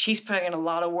 she's putting in a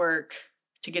lot of work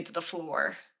to get to the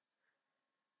floor.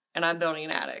 And I'm building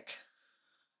an attic.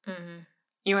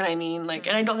 You know what I mean?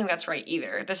 And I don't think that's right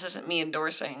either. This isn't me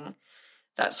endorsing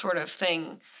that sort of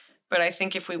thing. But I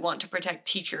think if we want to protect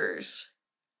teachers,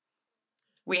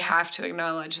 we have to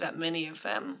acknowledge that many of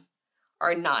them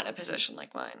are not in a position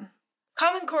like mine.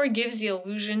 Common Core gives the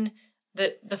illusion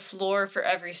that the floor for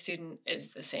every student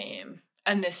is the same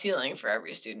and the ceiling for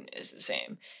every student is the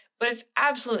same, but it's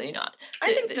absolutely not.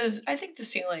 I think the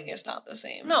ceiling is not the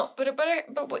same. No, but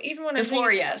even when the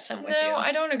floor, yes, I'm with you. No,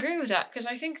 I don't agree with that because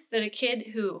I think that a kid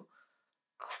who,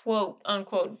 quote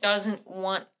unquote, doesn't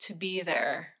want to be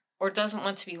there or doesn't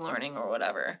want to be learning or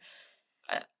whatever,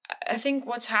 I think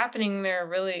what's happening there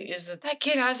really is that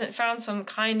kid hasn't found some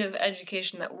kind of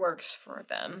education that works for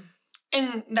them.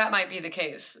 And that might be the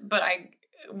case, but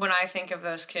when I think of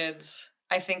those kids,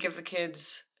 I think of the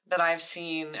kids that I've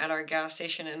seen at our gas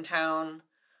station in town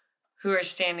who are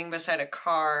standing beside a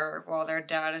car while their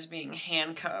dad is being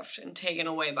handcuffed and taken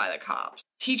away by the cops.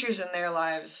 Teachers in their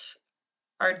lives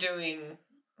are doing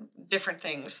different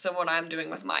things than what I'm doing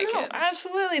with my kids.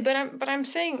 Absolutely, but I'm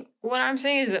saying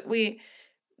is that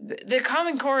the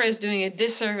Common Core is doing a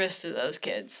disservice to those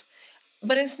kids.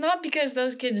 But it's not because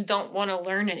those kids don't want to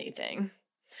learn anything.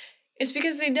 It's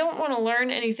because they don't want to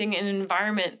learn anything in an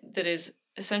environment that is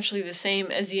essentially the same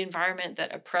as the environment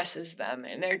that oppresses them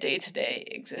in their day-to-day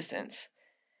existence.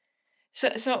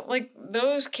 So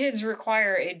those kids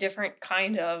require a different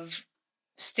kind of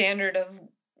standard of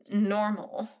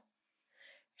normal.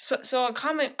 So a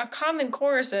common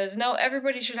core says, no,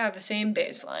 everybody should have the same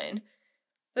baseline.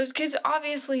 Those kids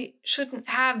obviously shouldn't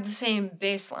have the same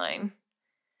baseline.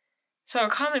 So a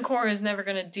Common Core is never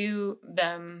going to do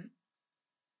them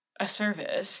a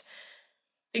service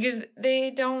because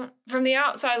they don't, from the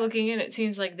outside looking in, it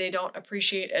seems like they don't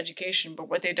appreciate education, but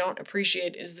what they don't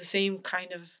appreciate is the same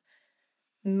kind of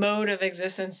mode of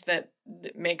existence that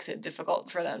makes it difficult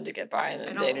for them to get by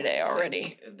in the day-to-day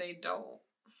already. They don't.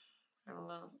 I don't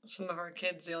know. Some of our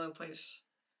kids, the only place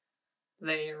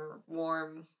they are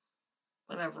warm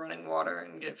and have running water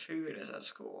and get food is at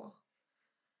school.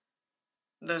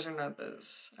 Those are not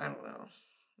those. I don't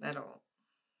know.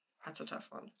 That's a tough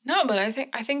one. No, but I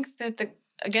think that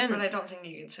But I don't think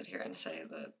you can sit here and say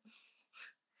that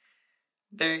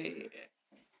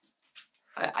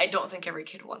I don't think every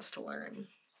kid wants to learn.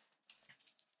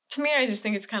 To me, I just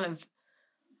think it's kind of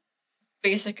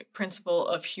basic principle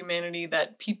of humanity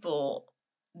that people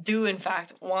do in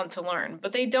fact want to learn,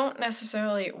 but they don't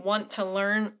necessarily want to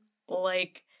learn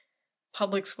like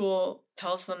public school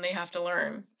tells them they have to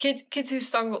learn. Kids who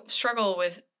struggle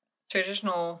with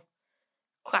traditional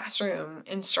classroom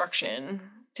instruction,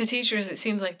 to teachers it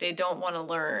seems like they don't want to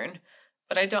learn,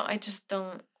 but I don't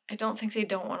think they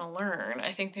don't want to learn.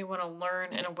 I think they want to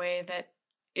learn in a way that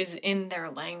is in their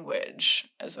language,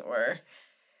 as it were.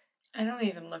 I don't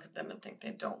even look at them and think they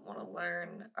don't want to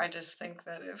learn. I just think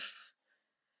that if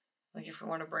we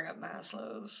want to bring up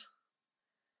Maslow's,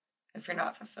 if you're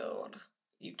not fulfilled,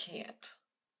 you can't.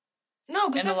 No,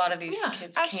 but a lot of these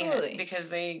kids absolutely. can't because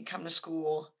they come to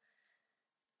school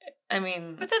I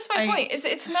mean... But that's my point.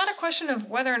 It's not a question of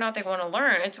whether or not they want to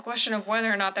learn. It's a question of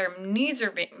whether or not their needs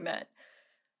are being met.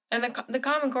 And the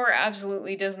Common Core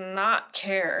absolutely does not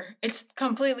care. It's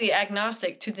completely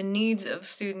agnostic to the needs of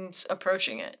students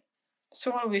approaching it.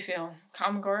 So what do we feel?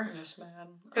 Common Core? I'm just mad.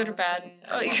 Good or bad?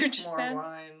 Oh, you're just mad? More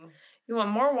wine. You want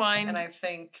more wine? And I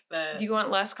think that... Do you want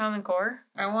less Common Core?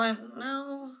 I want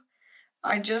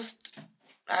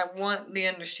the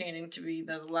understanding to be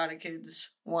that a lot of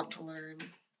kids want to learn,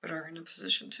 but aren't in a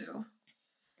position to.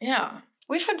 Yeah.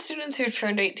 We've had students who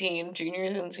turned 18,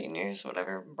 juniors and seniors,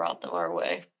 whatever brought them our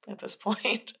way at this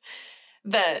point,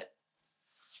 that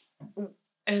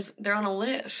they're on a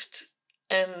list.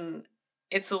 And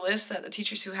it's a list that the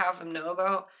teachers who have them know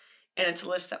about. And it's a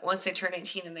list that once they turn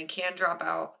 18 and they can drop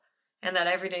out, and that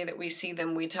every day that we see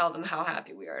them, we tell them how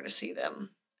happy we are to see them.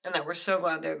 And that we're so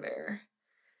glad they're there.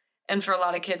 And for a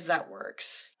lot of kids, that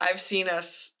works. I've seen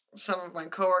some of my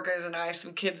coworkers and I,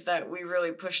 some kids that we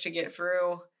really pushed to get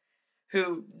through,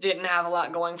 who didn't have a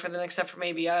lot going for them except for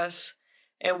maybe us.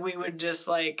 And we would just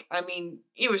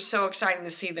it was so exciting to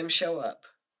see them show up.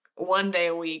 One day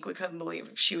a week, we couldn't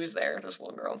believe she was there. This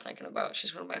one girl I'm thinking about,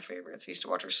 she's one of my favorites. I used to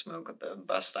watch her smoke at the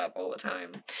bus stop all the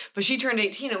time. But she turned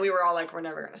 18 and we were all like, we're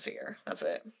never going to see her. That's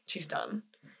it. She's done.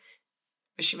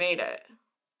 But she made it.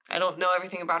 I don't know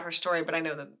everything about her story, but I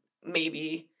know that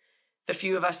maybe the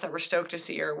few of us that were stoked to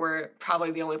see her were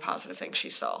probably the only positive thing she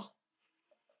saw.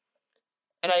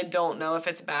 And I don't know if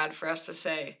it's bad for us to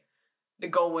say the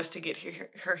goal was to get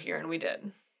her here, and we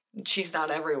did. She's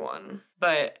not everyone,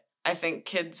 but I think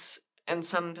kids in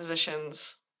some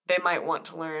positions, they might want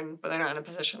to learn, but they're not in a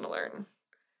position to learn.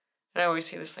 And I always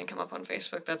see this thing come up on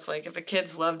Facebook that's like, if a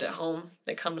kid's loved at home,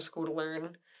 they come to school to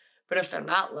learn. But if they're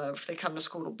not loved, they come to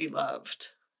school to be loved.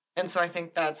 And so I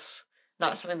think that's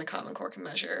not something the Common Core can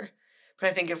measure. But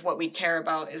I think if what we care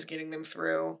about is getting them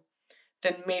through,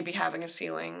 then maybe having a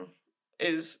ceiling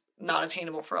is not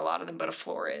attainable for a lot of them, but a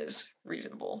floor is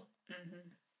reasonable. Mm-hmm.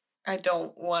 I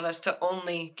don't want us to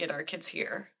only get our kids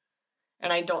here.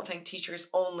 And I don't think teachers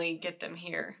only get them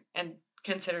here and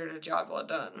consider it a job well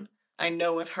done. I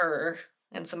know with her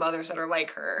and some others that are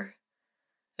like her,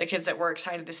 the kids that we're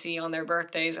excited to see on their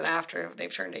birthdays and after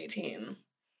they've turned 18,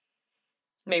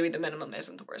 maybe the minimum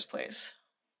isn't the worst place.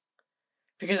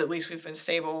 Because at least we've been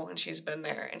stable and she's been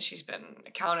there and she's been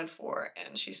accounted for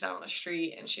and she's not on the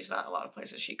street and she's not in a lot of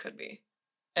places she could be.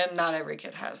 And not every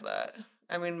kid has that.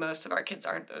 I mean, most of our kids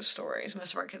aren't those stories.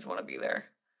 Most of our kids want to be there,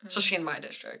 especially in my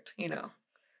district, you know.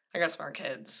 I got smart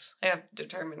kids. I have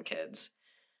determined kids.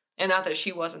 And not that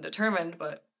she wasn't determined,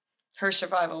 but her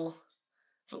survival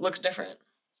looked different.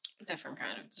 Different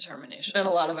kind of determination. Than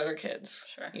a lot of other kids.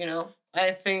 Sure. You know?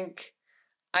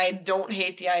 I don't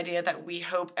hate the idea that we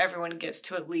hope everyone gets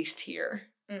to at least here.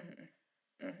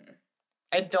 Mm-hmm. Mm-hmm.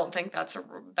 I don't think that's a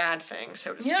bad thing,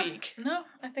 so to speak. No,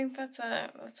 I think that's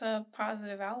a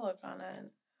positive outlook on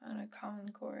a Common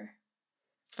Core.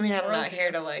 I mean, I'm not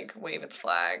here to wave its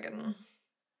flag and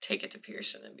take it to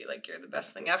Pearson and be like, you're the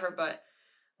best thing ever, but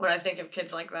when I think of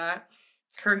kids like that,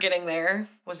 her getting there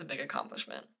was a big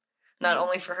accomplishment. Not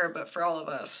only for her, but for all of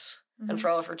us, and for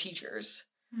all of her teachers.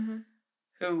 Mm-hmm.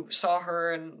 Who saw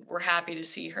her and were happy to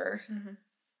see her. Mm-hmm.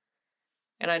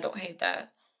 And I don't hate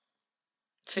that.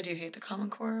 So do you hate the Common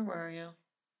Core? Where are you?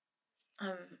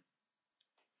 I'm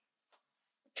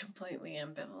completely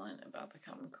ambivalent about the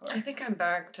Common Core. I think I'm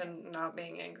back to not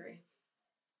being angry.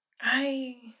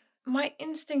 My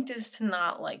instinct is to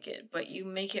not like it, but you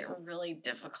make it really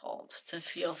difficult to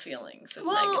feel feelings of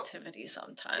negativity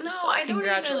sometimes. No, so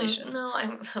congratulations.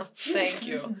 Thank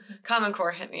you. Common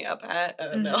Core hit me up at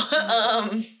no.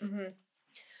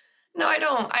 No, I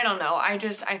don't know. I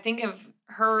think of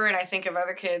her and I think of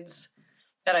other kids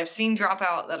that I've seen drop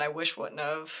out that I wish wouldn't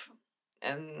have,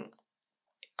 and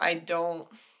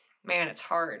it's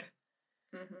hard.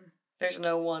 Mm-hmm. There's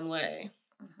no one way.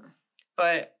 Mm-hmm.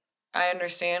 But I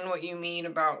understand what you mean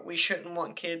about we shouldn't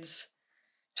want kids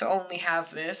to only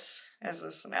have this, as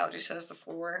this analogy says, the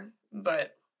floor.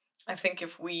 But I think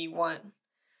if we want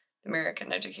the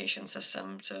American education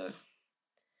system to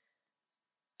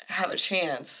have a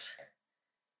chance,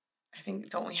 I think,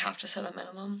 don't we have to set a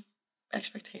minimum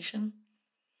expectation?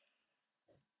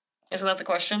 Isn't that the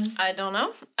question? I don't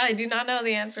know. I do not know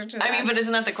the answer to that. I mean, but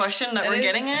isn't that the question that we're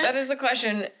getting at? That is the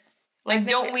question.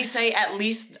 Don't we say at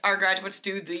least our graduates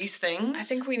do these things? I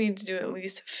think we need to do at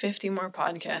least 50 more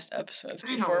podcast episodes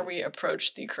before we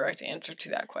approach the correct answer to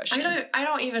that question.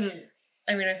 I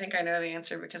I mean, I think I know the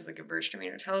answer because the conversion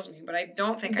meter tells me, but I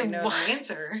don't think I know the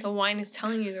answer. The wine is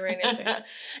telling you the right answer.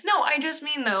 No, I just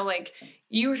mean, though, like,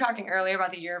 you were talking earlier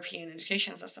about the European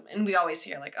education system, and we always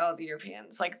hear, like, oh, the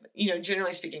Europeans, like,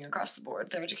 generally speaking across the board,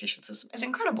 their education system is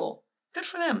incredible. Good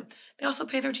for them. They also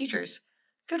pay their teachers.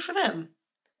 Good for them.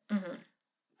 Mm-hmm.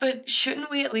 But shouldn't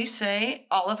we at least say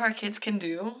all of our kids can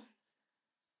do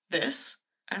this?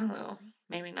 I don't know.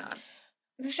 Maybe not.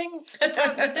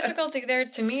 The difficulty there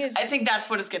to me is... I think that's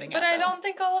what it's getting at, But I don't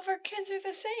think all of our kids are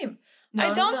the same.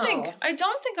 I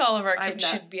don't think all of our kids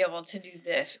should be able to do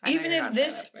this. Even if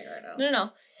this...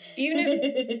 Even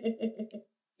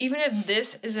if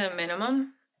this is a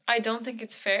minimum, I don't think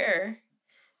it's fair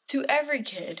to every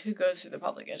kid who goes through the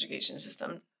public education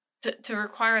system to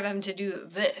require them to do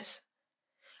this.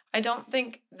 I don't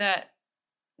think that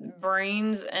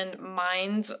brains and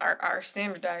minds are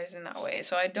standardized in that way.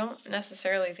 So I don't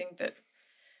necessarily think that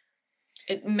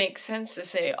it makes sense to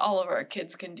say all of our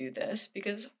kids can do this,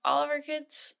 because all of our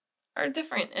kids are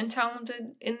different and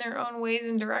talented in their own ways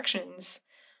and directions.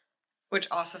 Which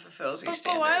also fulfills these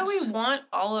standards. But why do we want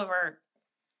all of our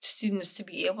students to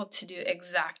be able to do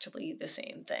exactly the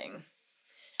same thing?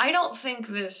 I don't take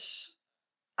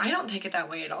it that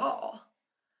way at all.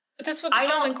 But that's what the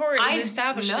Common Core is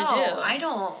established to do. I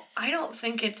don't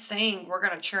think it's saying we're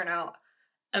going to churn out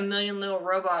a million little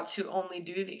robots who only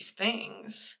do these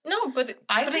things. No, but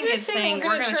I think it's saying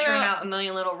we're going to churn out a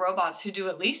million little robots who do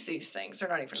at least these things. They're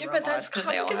not even robots because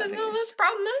they all have these. No, that's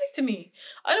problematic to me.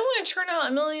 I don't want to churn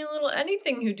out a million little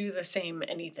anything who do the same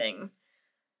anything.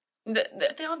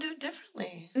 They all do it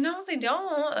differently. No, they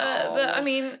don't. But I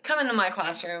mean, come into my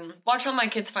classroom. Watch all my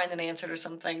kids find an answer to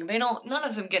something. None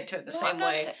of them get to it the same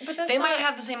way. They might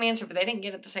have the same answer, but they didn't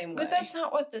get it the same way. But that's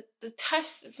not what the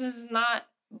test does not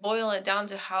boil it down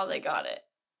to how they got it.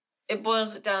 It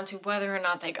boils it down to whether or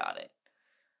not they got it.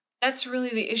 That's really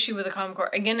the issue with the Common Core.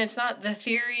 Again, it's not the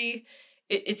theory.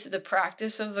 It's the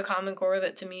practice of the Common Core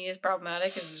that to me is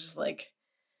problematic. It's just like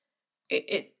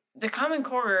the Common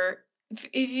Core.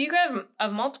 If you have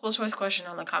a multiple choice question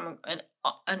on a Common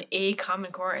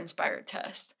Core inspired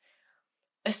test,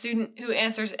 a student who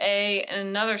answers A and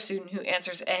another student who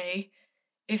answers A,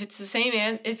 if it's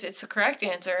the correct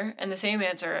answer and the same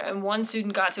answer, and one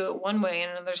student got to it one way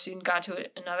and another student got to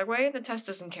it another way, the test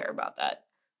doesn't care about that.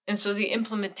 And so the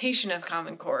implementation of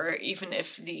Common Core, even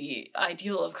if the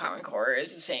ideal of Common Core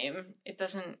is the same, it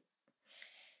doesn't.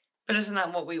 But isn't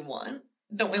that what we want?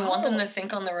 Don't we want them to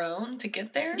think on their own to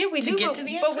get there? Yeah, we do. Get to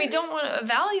the answer? But we don't want to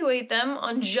evaluate them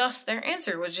on just their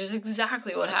answer, which is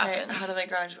exactly what happens. How do they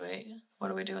graduate? What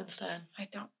do we do instead? I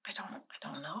don't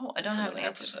know. I don't have an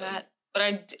answer to that.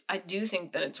 But I do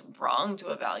think that it's wrong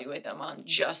to evaluate them on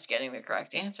just getting the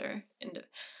correct answer. And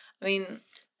I mean,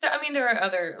 there are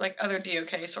other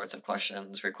DOK sorts of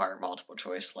questions require multiple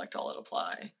choice, select all, and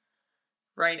apply,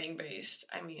 writing based.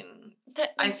 I mean,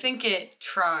 I think it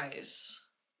tries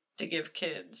to give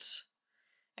kids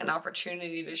an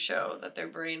opportunity to show that their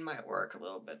brain might work a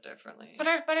little bit differently. But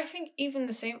I think even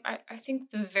the same, I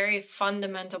think the very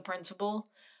fundamental principle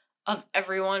of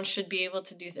everyone should be able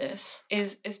to do this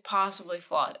is possibly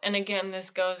flawed. And again, this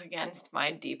goes against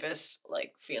my deepest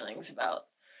feelings about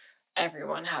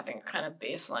everyone having a kind of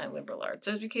baseline liberal arts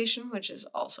education, which is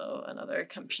also another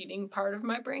competing part of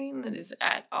my brain that is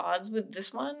at odds with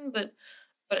this one. But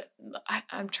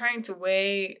I'm trying to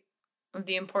weigh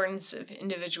the importance of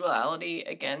individuality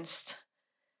against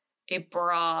a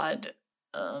broad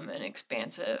and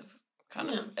expansive kind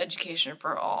of education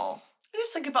for all. I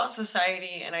just think about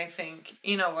society, and I think,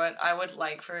 you know what, I would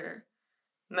like for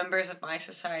members of my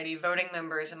society, voting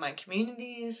members in my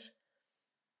communities,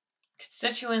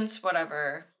 constituents,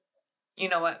 whatever, you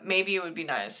know what, maybe it would be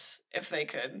nice if they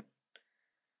could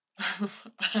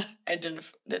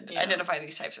identify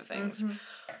these types of things. Mm-hmm.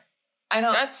 I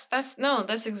know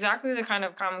that's exactly the kind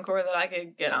of Common Core that I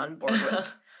could get on board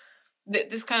with.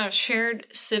 This kind of shared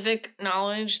civic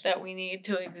knowledge that we need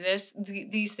to exist.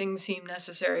 These things seem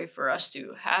necessary for us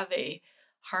to have a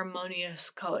harmonious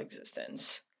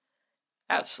coexistence.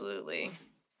 Absolutely.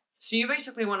 So you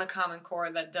basically want a Common Core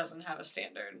that doesn't have a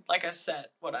standard, like a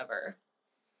set, whatever.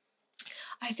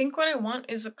 I think what I want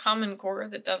is a Common Core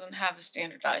that doesn't have a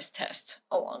standardized test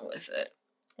along with it.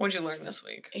 What'd you learn this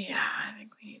week? Yeah, I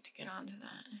think we need to get on to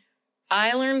that.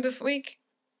 I learned this week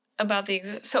about the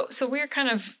so we're kind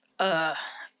of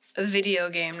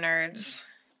video game nerds,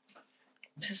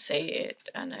 to say it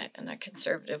in a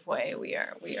conservative way. We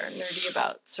are nerdy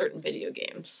about certain video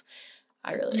games.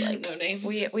 I really like no names.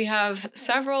 We have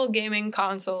several gaming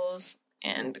consoles,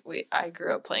 and I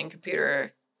grew up playing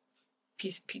video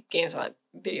games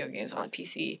on the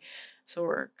PC. So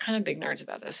we're kind of big nerds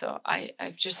about this. So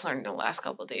I've just learned in the last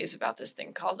couple of days about this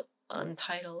thing called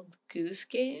Untitled Goose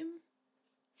Game.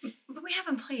 But we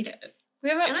haven't played it. We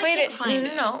haven't played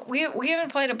it. No. We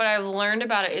haven't played it, but I've learned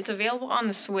about it. It's available on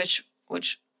the Switch,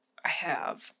 which I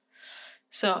have.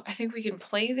 So I think we can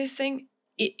play this thing.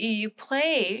 You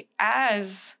play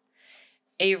as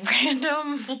a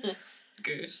random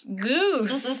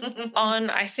goose on,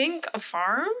 I think, a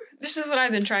farm. This is what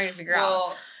I've been trying to figure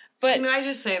out. But can I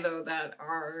just say, though, that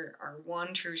our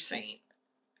one true saint,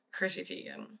 Chrissy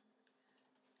Teigen,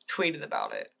 tweeted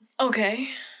about it. Okay.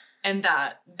 And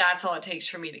that's all it takes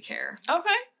for me to care. Okay.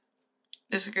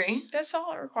 Disagree? That's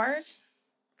all it requires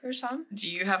for some. Do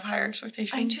you have higher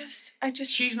expectations? I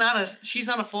just. She's not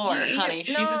a floor, honey.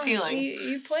 She's a ceiling.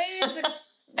 You play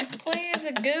as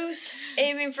a goose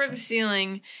aiming for the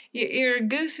ceiling. You're a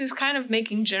goose who's kind of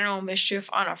making general mischief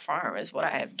on a farm, is what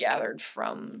I have gathered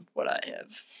from what I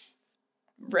have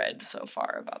read so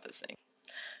far about this thing.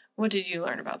 What did you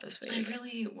learn about this week? I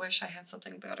really wish I had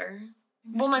something better.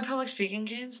 Well, my public speaking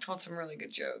kids told some really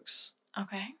good jokes.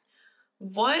 Okay.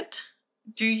 What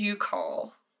do you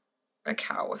call a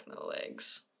cow with no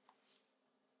legs?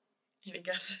 Any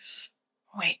guesses?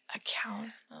 Wait, a cow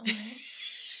with no legs?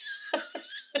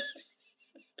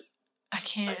 I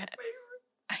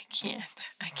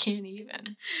can't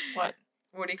even. What?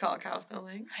 What do you call a cow with no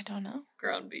legs? I don't know.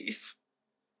 Ground beef.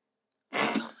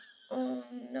 Oh,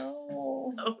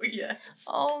 no. Oh, yes.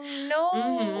 Oh, no.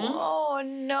 Mm-hmm. Oh,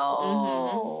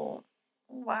 no.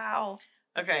 Mm-hmm. Wow.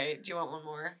 Okay, do you want one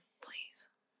more? Please.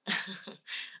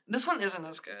 This one isn't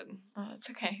as good. Oh, it's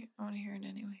okay. I want to hear it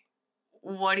anyway.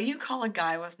 What do you call a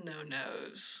guy with no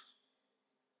nose?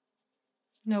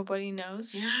 Nobody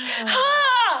knows? Yeah.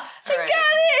 Ha! I got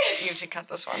it! You have to cut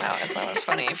this one out. It's not as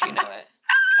funny if you know it.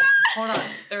 Hold on.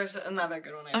 There's another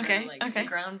good one I really like. Okay.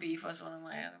 Ground beef was one of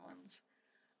my other ones.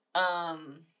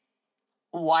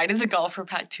 Why did the golfer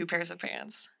pack 2 pairs of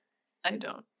pants? I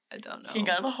don't know. He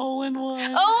got a hole in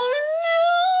one. Oh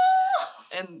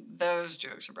no! And those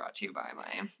jokes are brought to you by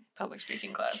my public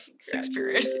speaking class 6th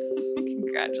period.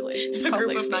 Congratulations. A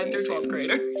group of 9th through 12th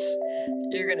graders.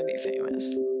 You're gonna be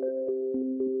famous.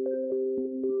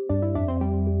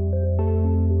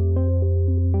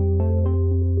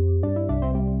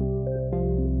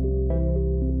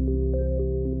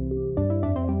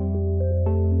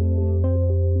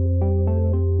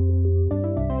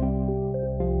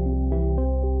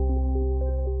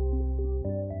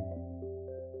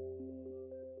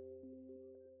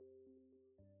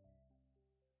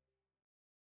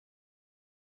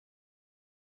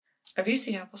 Have you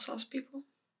seen Applesauce People?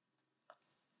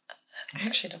 I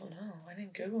actually don't know. I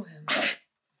didn't Google him.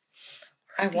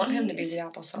 I want him to be the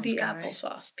applesauce guy. The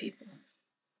Applesauce People.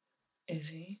 Is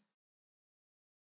he?